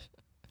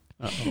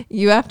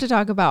 You have to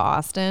talk about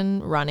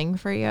Austin running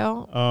for you.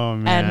 Oh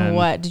man! And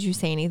what did you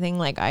say? Anything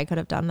I could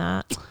have done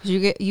that?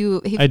 I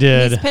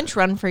did. He's pinch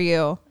run for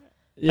you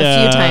a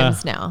few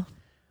times now.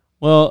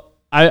 Well,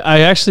 I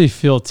actually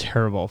feel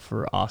terrible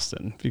for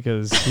Austin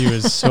because he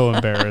was so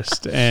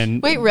embarrassed.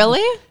 And wait,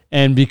 really?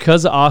 And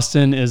because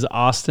Austin is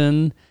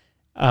Austin,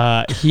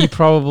 he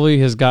probably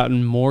has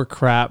gotten more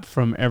crap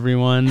from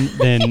everyone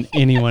than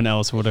anyone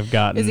else would have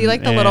gotten. Is he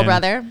like the little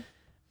brother?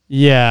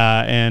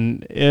 Yeah,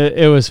 and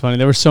it was funny.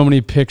 There were so many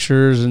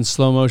pictures and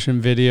slow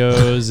motion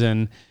videos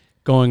and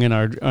going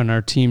on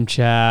our team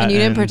chat. And you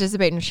didn't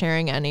participate in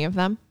sharing any of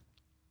them?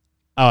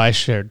 Oh, I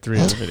shared 3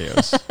 of the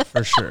videos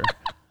for sure.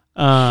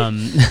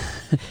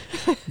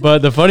 But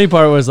the funny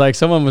part was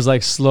someone was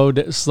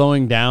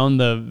slowing down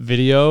the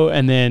video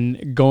and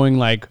then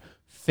going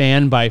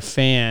fan by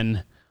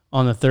fan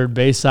on the third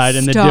base side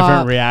and the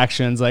different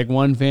reactions.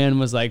 One fan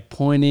was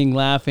pointing,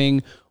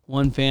 laughing.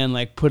 One fan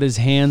put his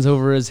hands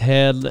over his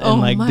head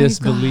and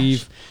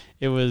disbelief.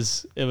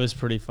 Gosh. It was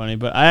pretty funny,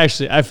 but I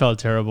felt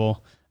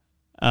terrible.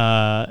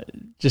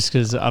 Just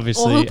because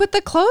obviously. Well, who put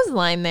the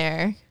clothesline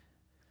there?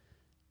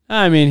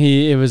 I mean,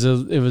 it was a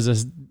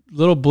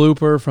little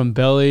blooper from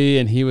Belly,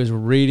 and he was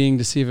reading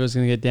to see if it was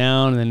going to get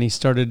down, and then he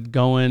started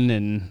going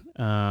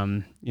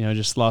and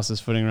just lost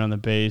his footing around the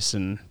base.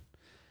 And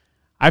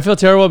I feel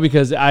terrible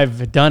because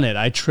I've done it.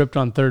 I tripped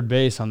on third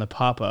base on the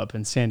pop-up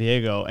in San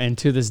Diego, and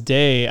to this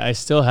day, I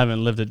still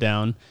haven't lived it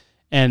down.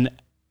 And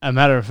as a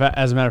matter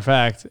of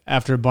fact,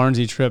 after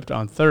Barnesy tripped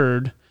on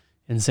third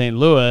in St.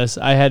 Louis,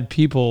 I had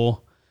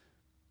people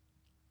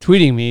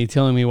tweeting me,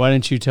 telling me, why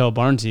didn't you tell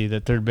Barnesy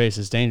that third base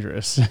is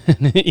dangerous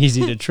and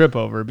easy to trip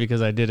over,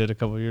 because I did it a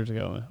couple of years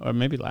ago, or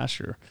maybe last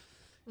year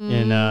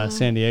in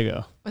San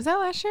Diego. Was that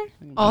last year?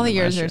 All the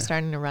years are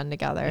starting to run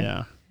together.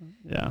 Yeah.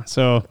 Yeah.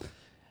 So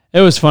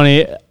it was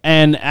funny.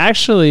 And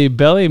actually,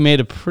 Belly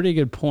made a pretty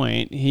good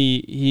point.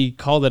 He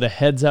called it a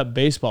heads-up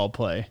baseball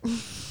play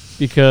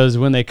because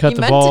when they cut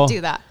the ball, to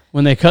do that.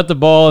 When they cut the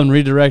ball and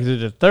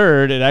redirected it to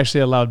third, it actually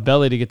allowed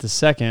Belly to get to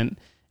second.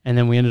 And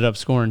then we ended up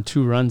scoring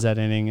 2 runs that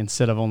inning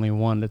instead of only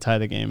 1 to tie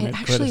the game. It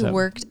actually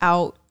worked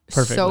out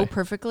so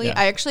perfectly. Yeah.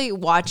 I actually,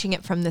 watching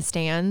it from the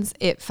stands,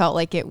 it felt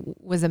like it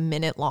was a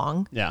minute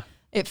long. Yeah.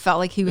 It felt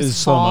like he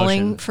was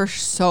falling for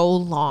so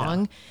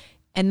long. Yeah.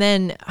 And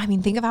then,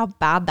 think of how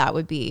bad that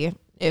would be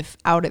if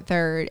out at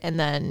third and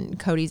then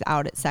Cody's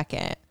out at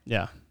second.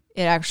 Yeah.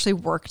 It actually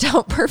worked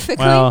out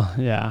perfectly. Well,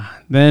 yeah.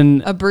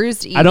 Then a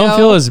bruised ego. I don't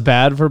feel as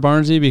bad for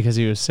Barnesy because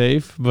he was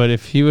safe, but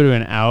if he would have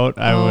been out,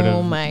 I would have.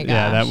 Oh my gosh.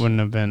 Yeah, that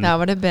wouldn't have been. That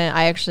would have been.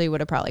 I actually would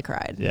have probably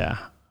cried. Yeah,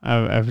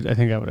 I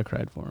think I would have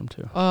cried for him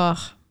too. Ugh,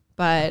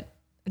 but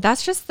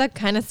that's just the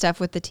kind of stuff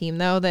with the team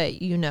though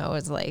that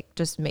is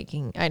just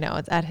making. I know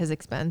it's at his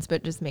expense,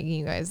 but just making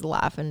you guys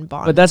laugh and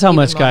bond. But that's how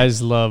much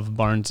guys love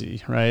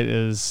Barnesy, right?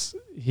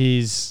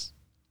 He's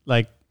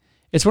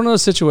it's one of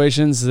those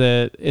situations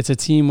that it's a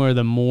team where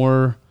the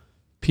more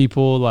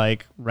people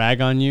rag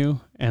on you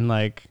and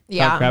talk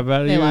crap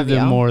about you,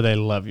 the more they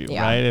love you,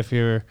 right? If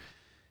you're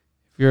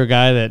a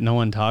guy that no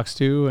one talks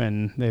to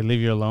and they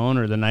leave you alone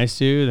or they're nice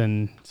to you,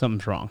 then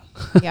something's wrong.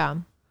 Yeah.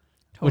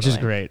 Totally. Which is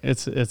great.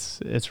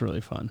 It's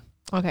really fun.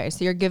 Okay,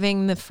 so you're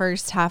giving the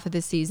first half of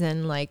the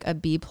season a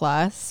B+,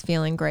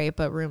 feeling great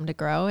but room to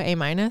grow, A-?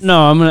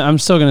 No, I'm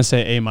still gonna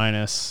say A-.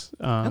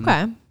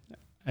 Okay.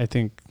 I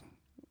think,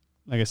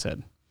 like I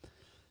said.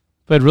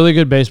 Played really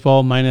good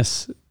baseball,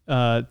 minus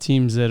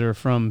teams that are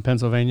from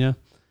Pennsylvania.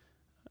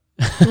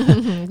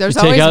 There's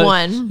always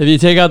one. If you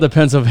take out the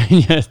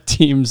Pennsylvania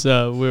teams, it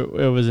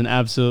was an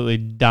absolutely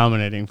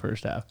dominating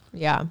first half.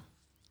 Yeah.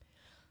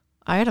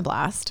 I had a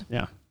blast.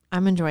 Yeah.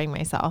 I'm enjoying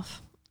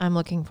myself. I'm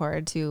looking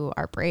forward to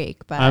our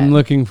break, but I'm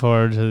looking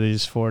forward to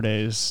these 4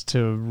 days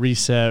to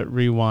reset,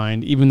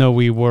 rewind. Even though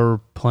we were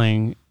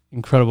playing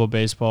incredible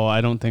baseball,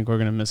 I don't think we're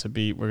going to miss a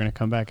beat. We're going to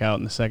come back out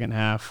in the second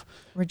half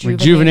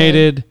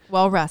rejuvenated,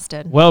 well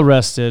rested.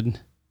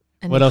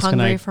 And what else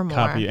can I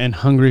copy? And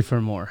hungry for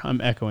more.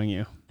 I'm echoing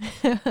you.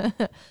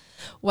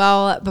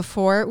 Well,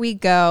 before we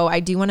go,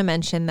 I do want to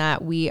mention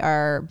that we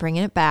are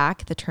bringing it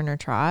back, the Turner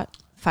Trot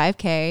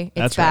 5K. It's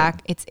That's back.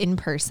 right. It's in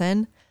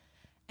person.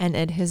 And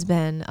it has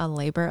been a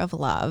labor of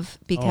love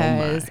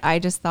because I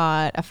just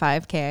thought a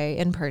 5K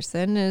in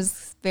person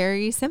is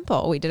very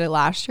simple. We did it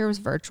last year. It was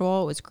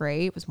virtual. It was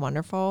great. It was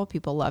wonderful.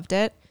 People loved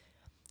it.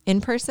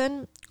 In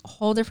person, a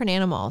whole different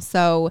animal.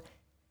 So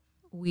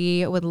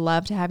we would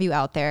love to have you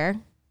out there.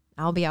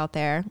 I'll be out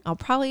there. I'll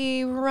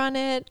probably run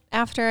it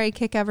after I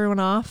kick everyone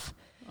off.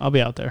 I'll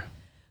be out there.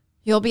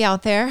 You'll be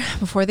out there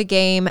before the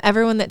game.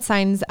 Everyone that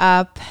signs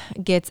up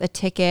gets a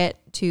ticket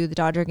to the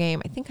Dodger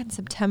game, I think on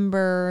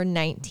September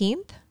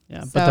 19th.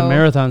 Yeah, but the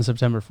marathon's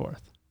September 4th.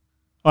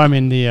 Oh, I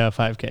mean the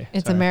 5K.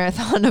 It's a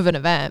marathon of an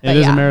event. It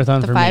is a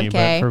marathon for 5K, me,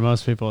 but for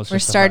most people, it's just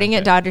we're starting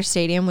at Dodger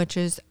Stadium, which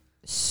is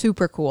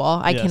super cool.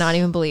 I cannot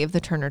even believe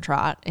the Turner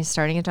Trot is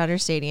starting at Dodger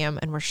Stadium,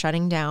 and we're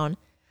shutting down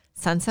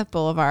Sunset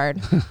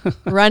Boulevard.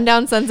 Run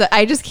down Sunset.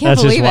 I just can't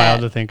believe it. That's just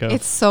wild to think of.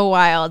 It's so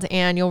wild.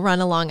 And you'll run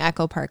along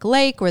Echo Park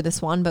Lake where the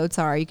swan boats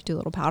are. You can do a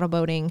little paddle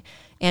boating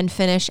and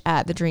finish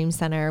at the Dream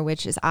Center,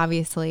 which is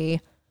obviously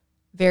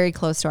very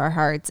close to our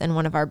hearts and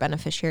one of our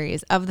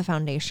beneficiaries of the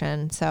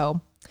foundation.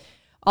 So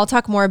I'll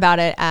talk more about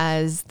it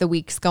as the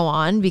weeks go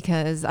on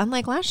because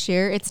unlike last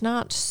year, it's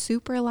not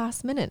super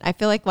last minute. I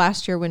feel like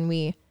last year when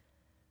we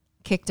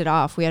kicked it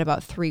off, we had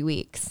about 3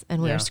 weeks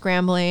and we were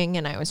scrambling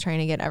and I was trying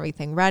to get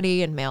everything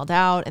ready and mailed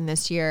out. And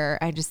this year,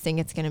 I just think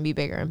it's going to be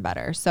bigger and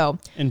better. So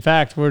in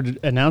fact, we're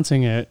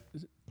announcing it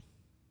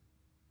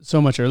so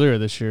much earlier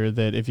this year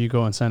that if you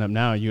go and sign up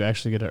now, you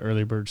actually get an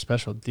early bird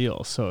special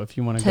deal. So if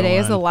you want to today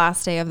is the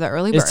last day of the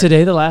early bird. Is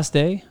today the last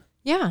day?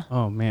 Yeah.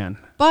 Oh man.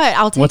 But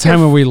I'll take what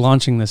time are we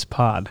launching this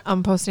pod?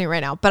 I'm posting it right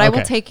now, but I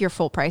will take your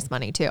full price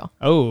money too.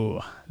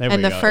 Oh, there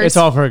we go. It's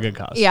all for a good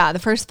cause. Yeah. The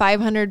first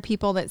 500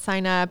 people that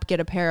sign up get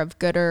a pair of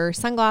Gooder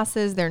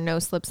sunglasses. They're no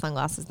slip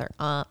sunglasses. They're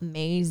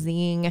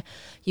amazing.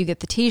 You get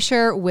the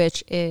t-shirt,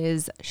 which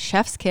is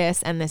Chef's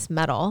Kiss and this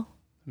medal.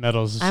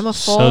 Medals. I'm a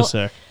full so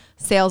sick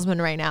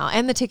salesman right now,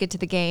 and the ticket to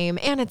the game,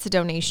 and it's a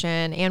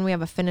donation, and we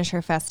have a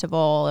finisher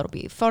festival. It'll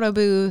be photo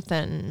booth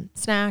and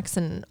snacks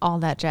and all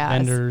that jazz.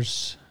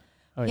 Vendors.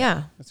 Oh,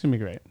 yeah. It's going to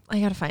be great. I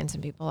got to find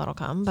some people that'll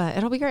come, but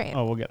it'll be great.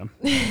 Oh, we'll get them.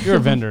 If you're a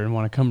vendor and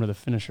want to come to the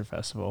Finisher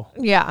Festival.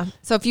 Yeah.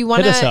 So if you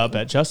want to hit us up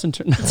at Justin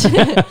Turner.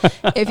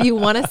 If you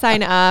want to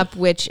sign up,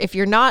 which if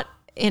you're not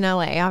in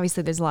LA,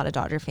 obviously there's a lot of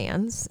Dodger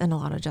fans and a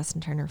lot of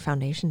Justin Turner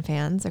Foundation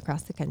fans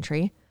across the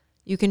country.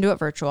 You can do it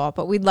virtual,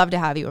 but we'd love to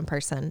have you in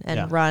person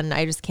and run.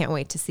 I just can't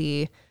wait to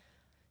see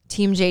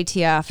Team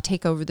JTF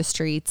take over the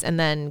streets and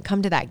then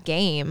come to that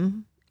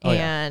game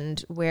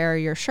and wear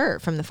your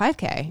shirt from the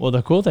 5K. Well,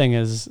 the cool thing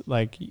is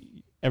like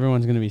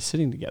everyone's going to be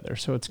sitting together.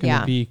 So it's going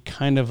to be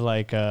kind of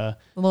like a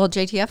little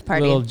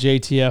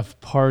JTF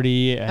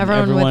party. And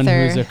everyone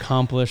who's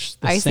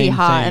accomplished the icy same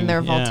hot thing. and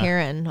their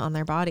Voltaren on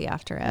their body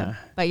after it.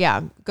 Yeah.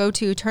 But go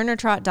to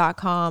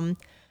turnertrot.com.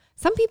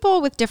 Some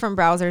people with different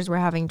browsers were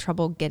having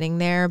trouble getting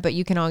there, but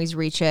you can always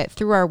reach it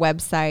through our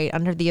website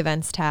under the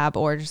events tab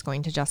or just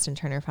going to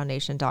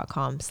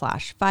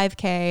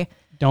justinturnerfoundation.com/5K.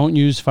 Don't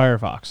use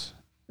Firefox.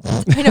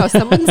 I know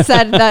someone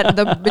said that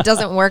it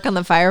doesn't work on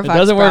the Firefox. It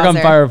doesn't work on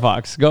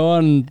Firefox. Go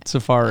on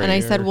Safari. And I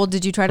said, well,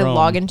 did you try to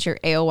log into your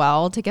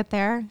AOL to get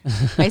there?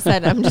 I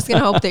said, I'm just going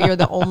to hope that you're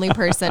the only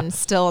person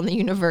still in the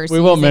universe. We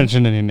won't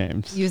mention any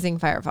names. Using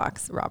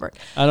Firefox, Robert.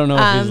 I don't know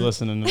if he's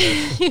listening to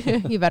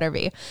this. You better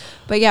be.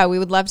 But yeah, we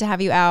would love to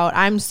have you out.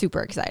 I'm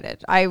super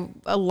excited. A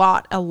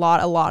lot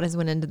has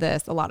went into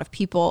this. A lot of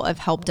people have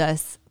helped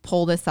us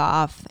pull this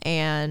off.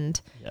 And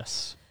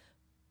yes.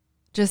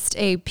 Just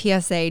a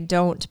PSA,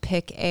 don't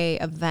pick a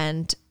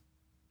event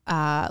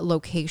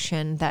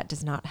location that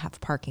does not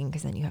have parking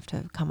because then you have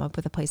to come up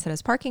with a place that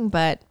has parking.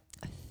 But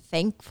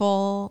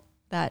thankful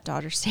that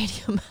Dodger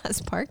Stadium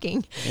has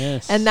parking.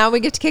 Yes. And now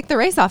we get to kick the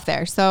race off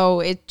there. So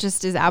it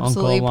just is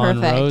absolutely Uncle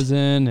perfect. Lon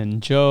Rosen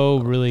and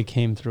Joe really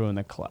came through in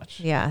the clutch.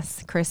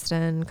 Yes.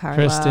 Kristen,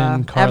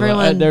 Carla.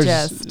 Everyone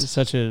it's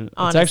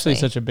actually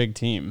such a big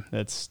team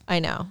that's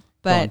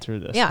going through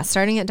this. Yeah,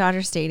 starting at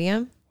Dodger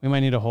Stadium. We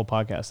might need a whole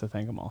podcast to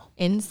thank them all.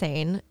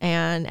 Insane.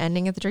 And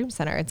ending at the Dream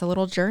Center. It's a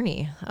little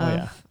journey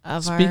of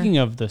Speaking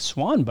of the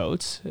swan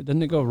boats,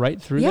 didn't it go right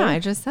through there? Yeah, I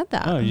just said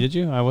that. Oh, did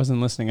you? I wasn't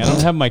listening. I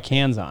don't have my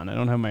cans on. I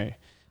don't have my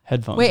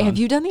headphones on. Wait, have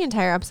you done the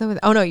entire episode with...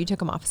 Oh, no, you took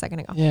them off a second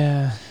ago.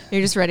 Yeah.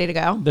 You're just ready to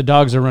go? The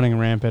dogs are running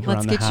rampant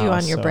around the house. Let's get you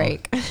on your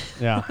break.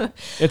 Yeah.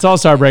 It's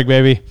all-star break,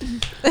 baby.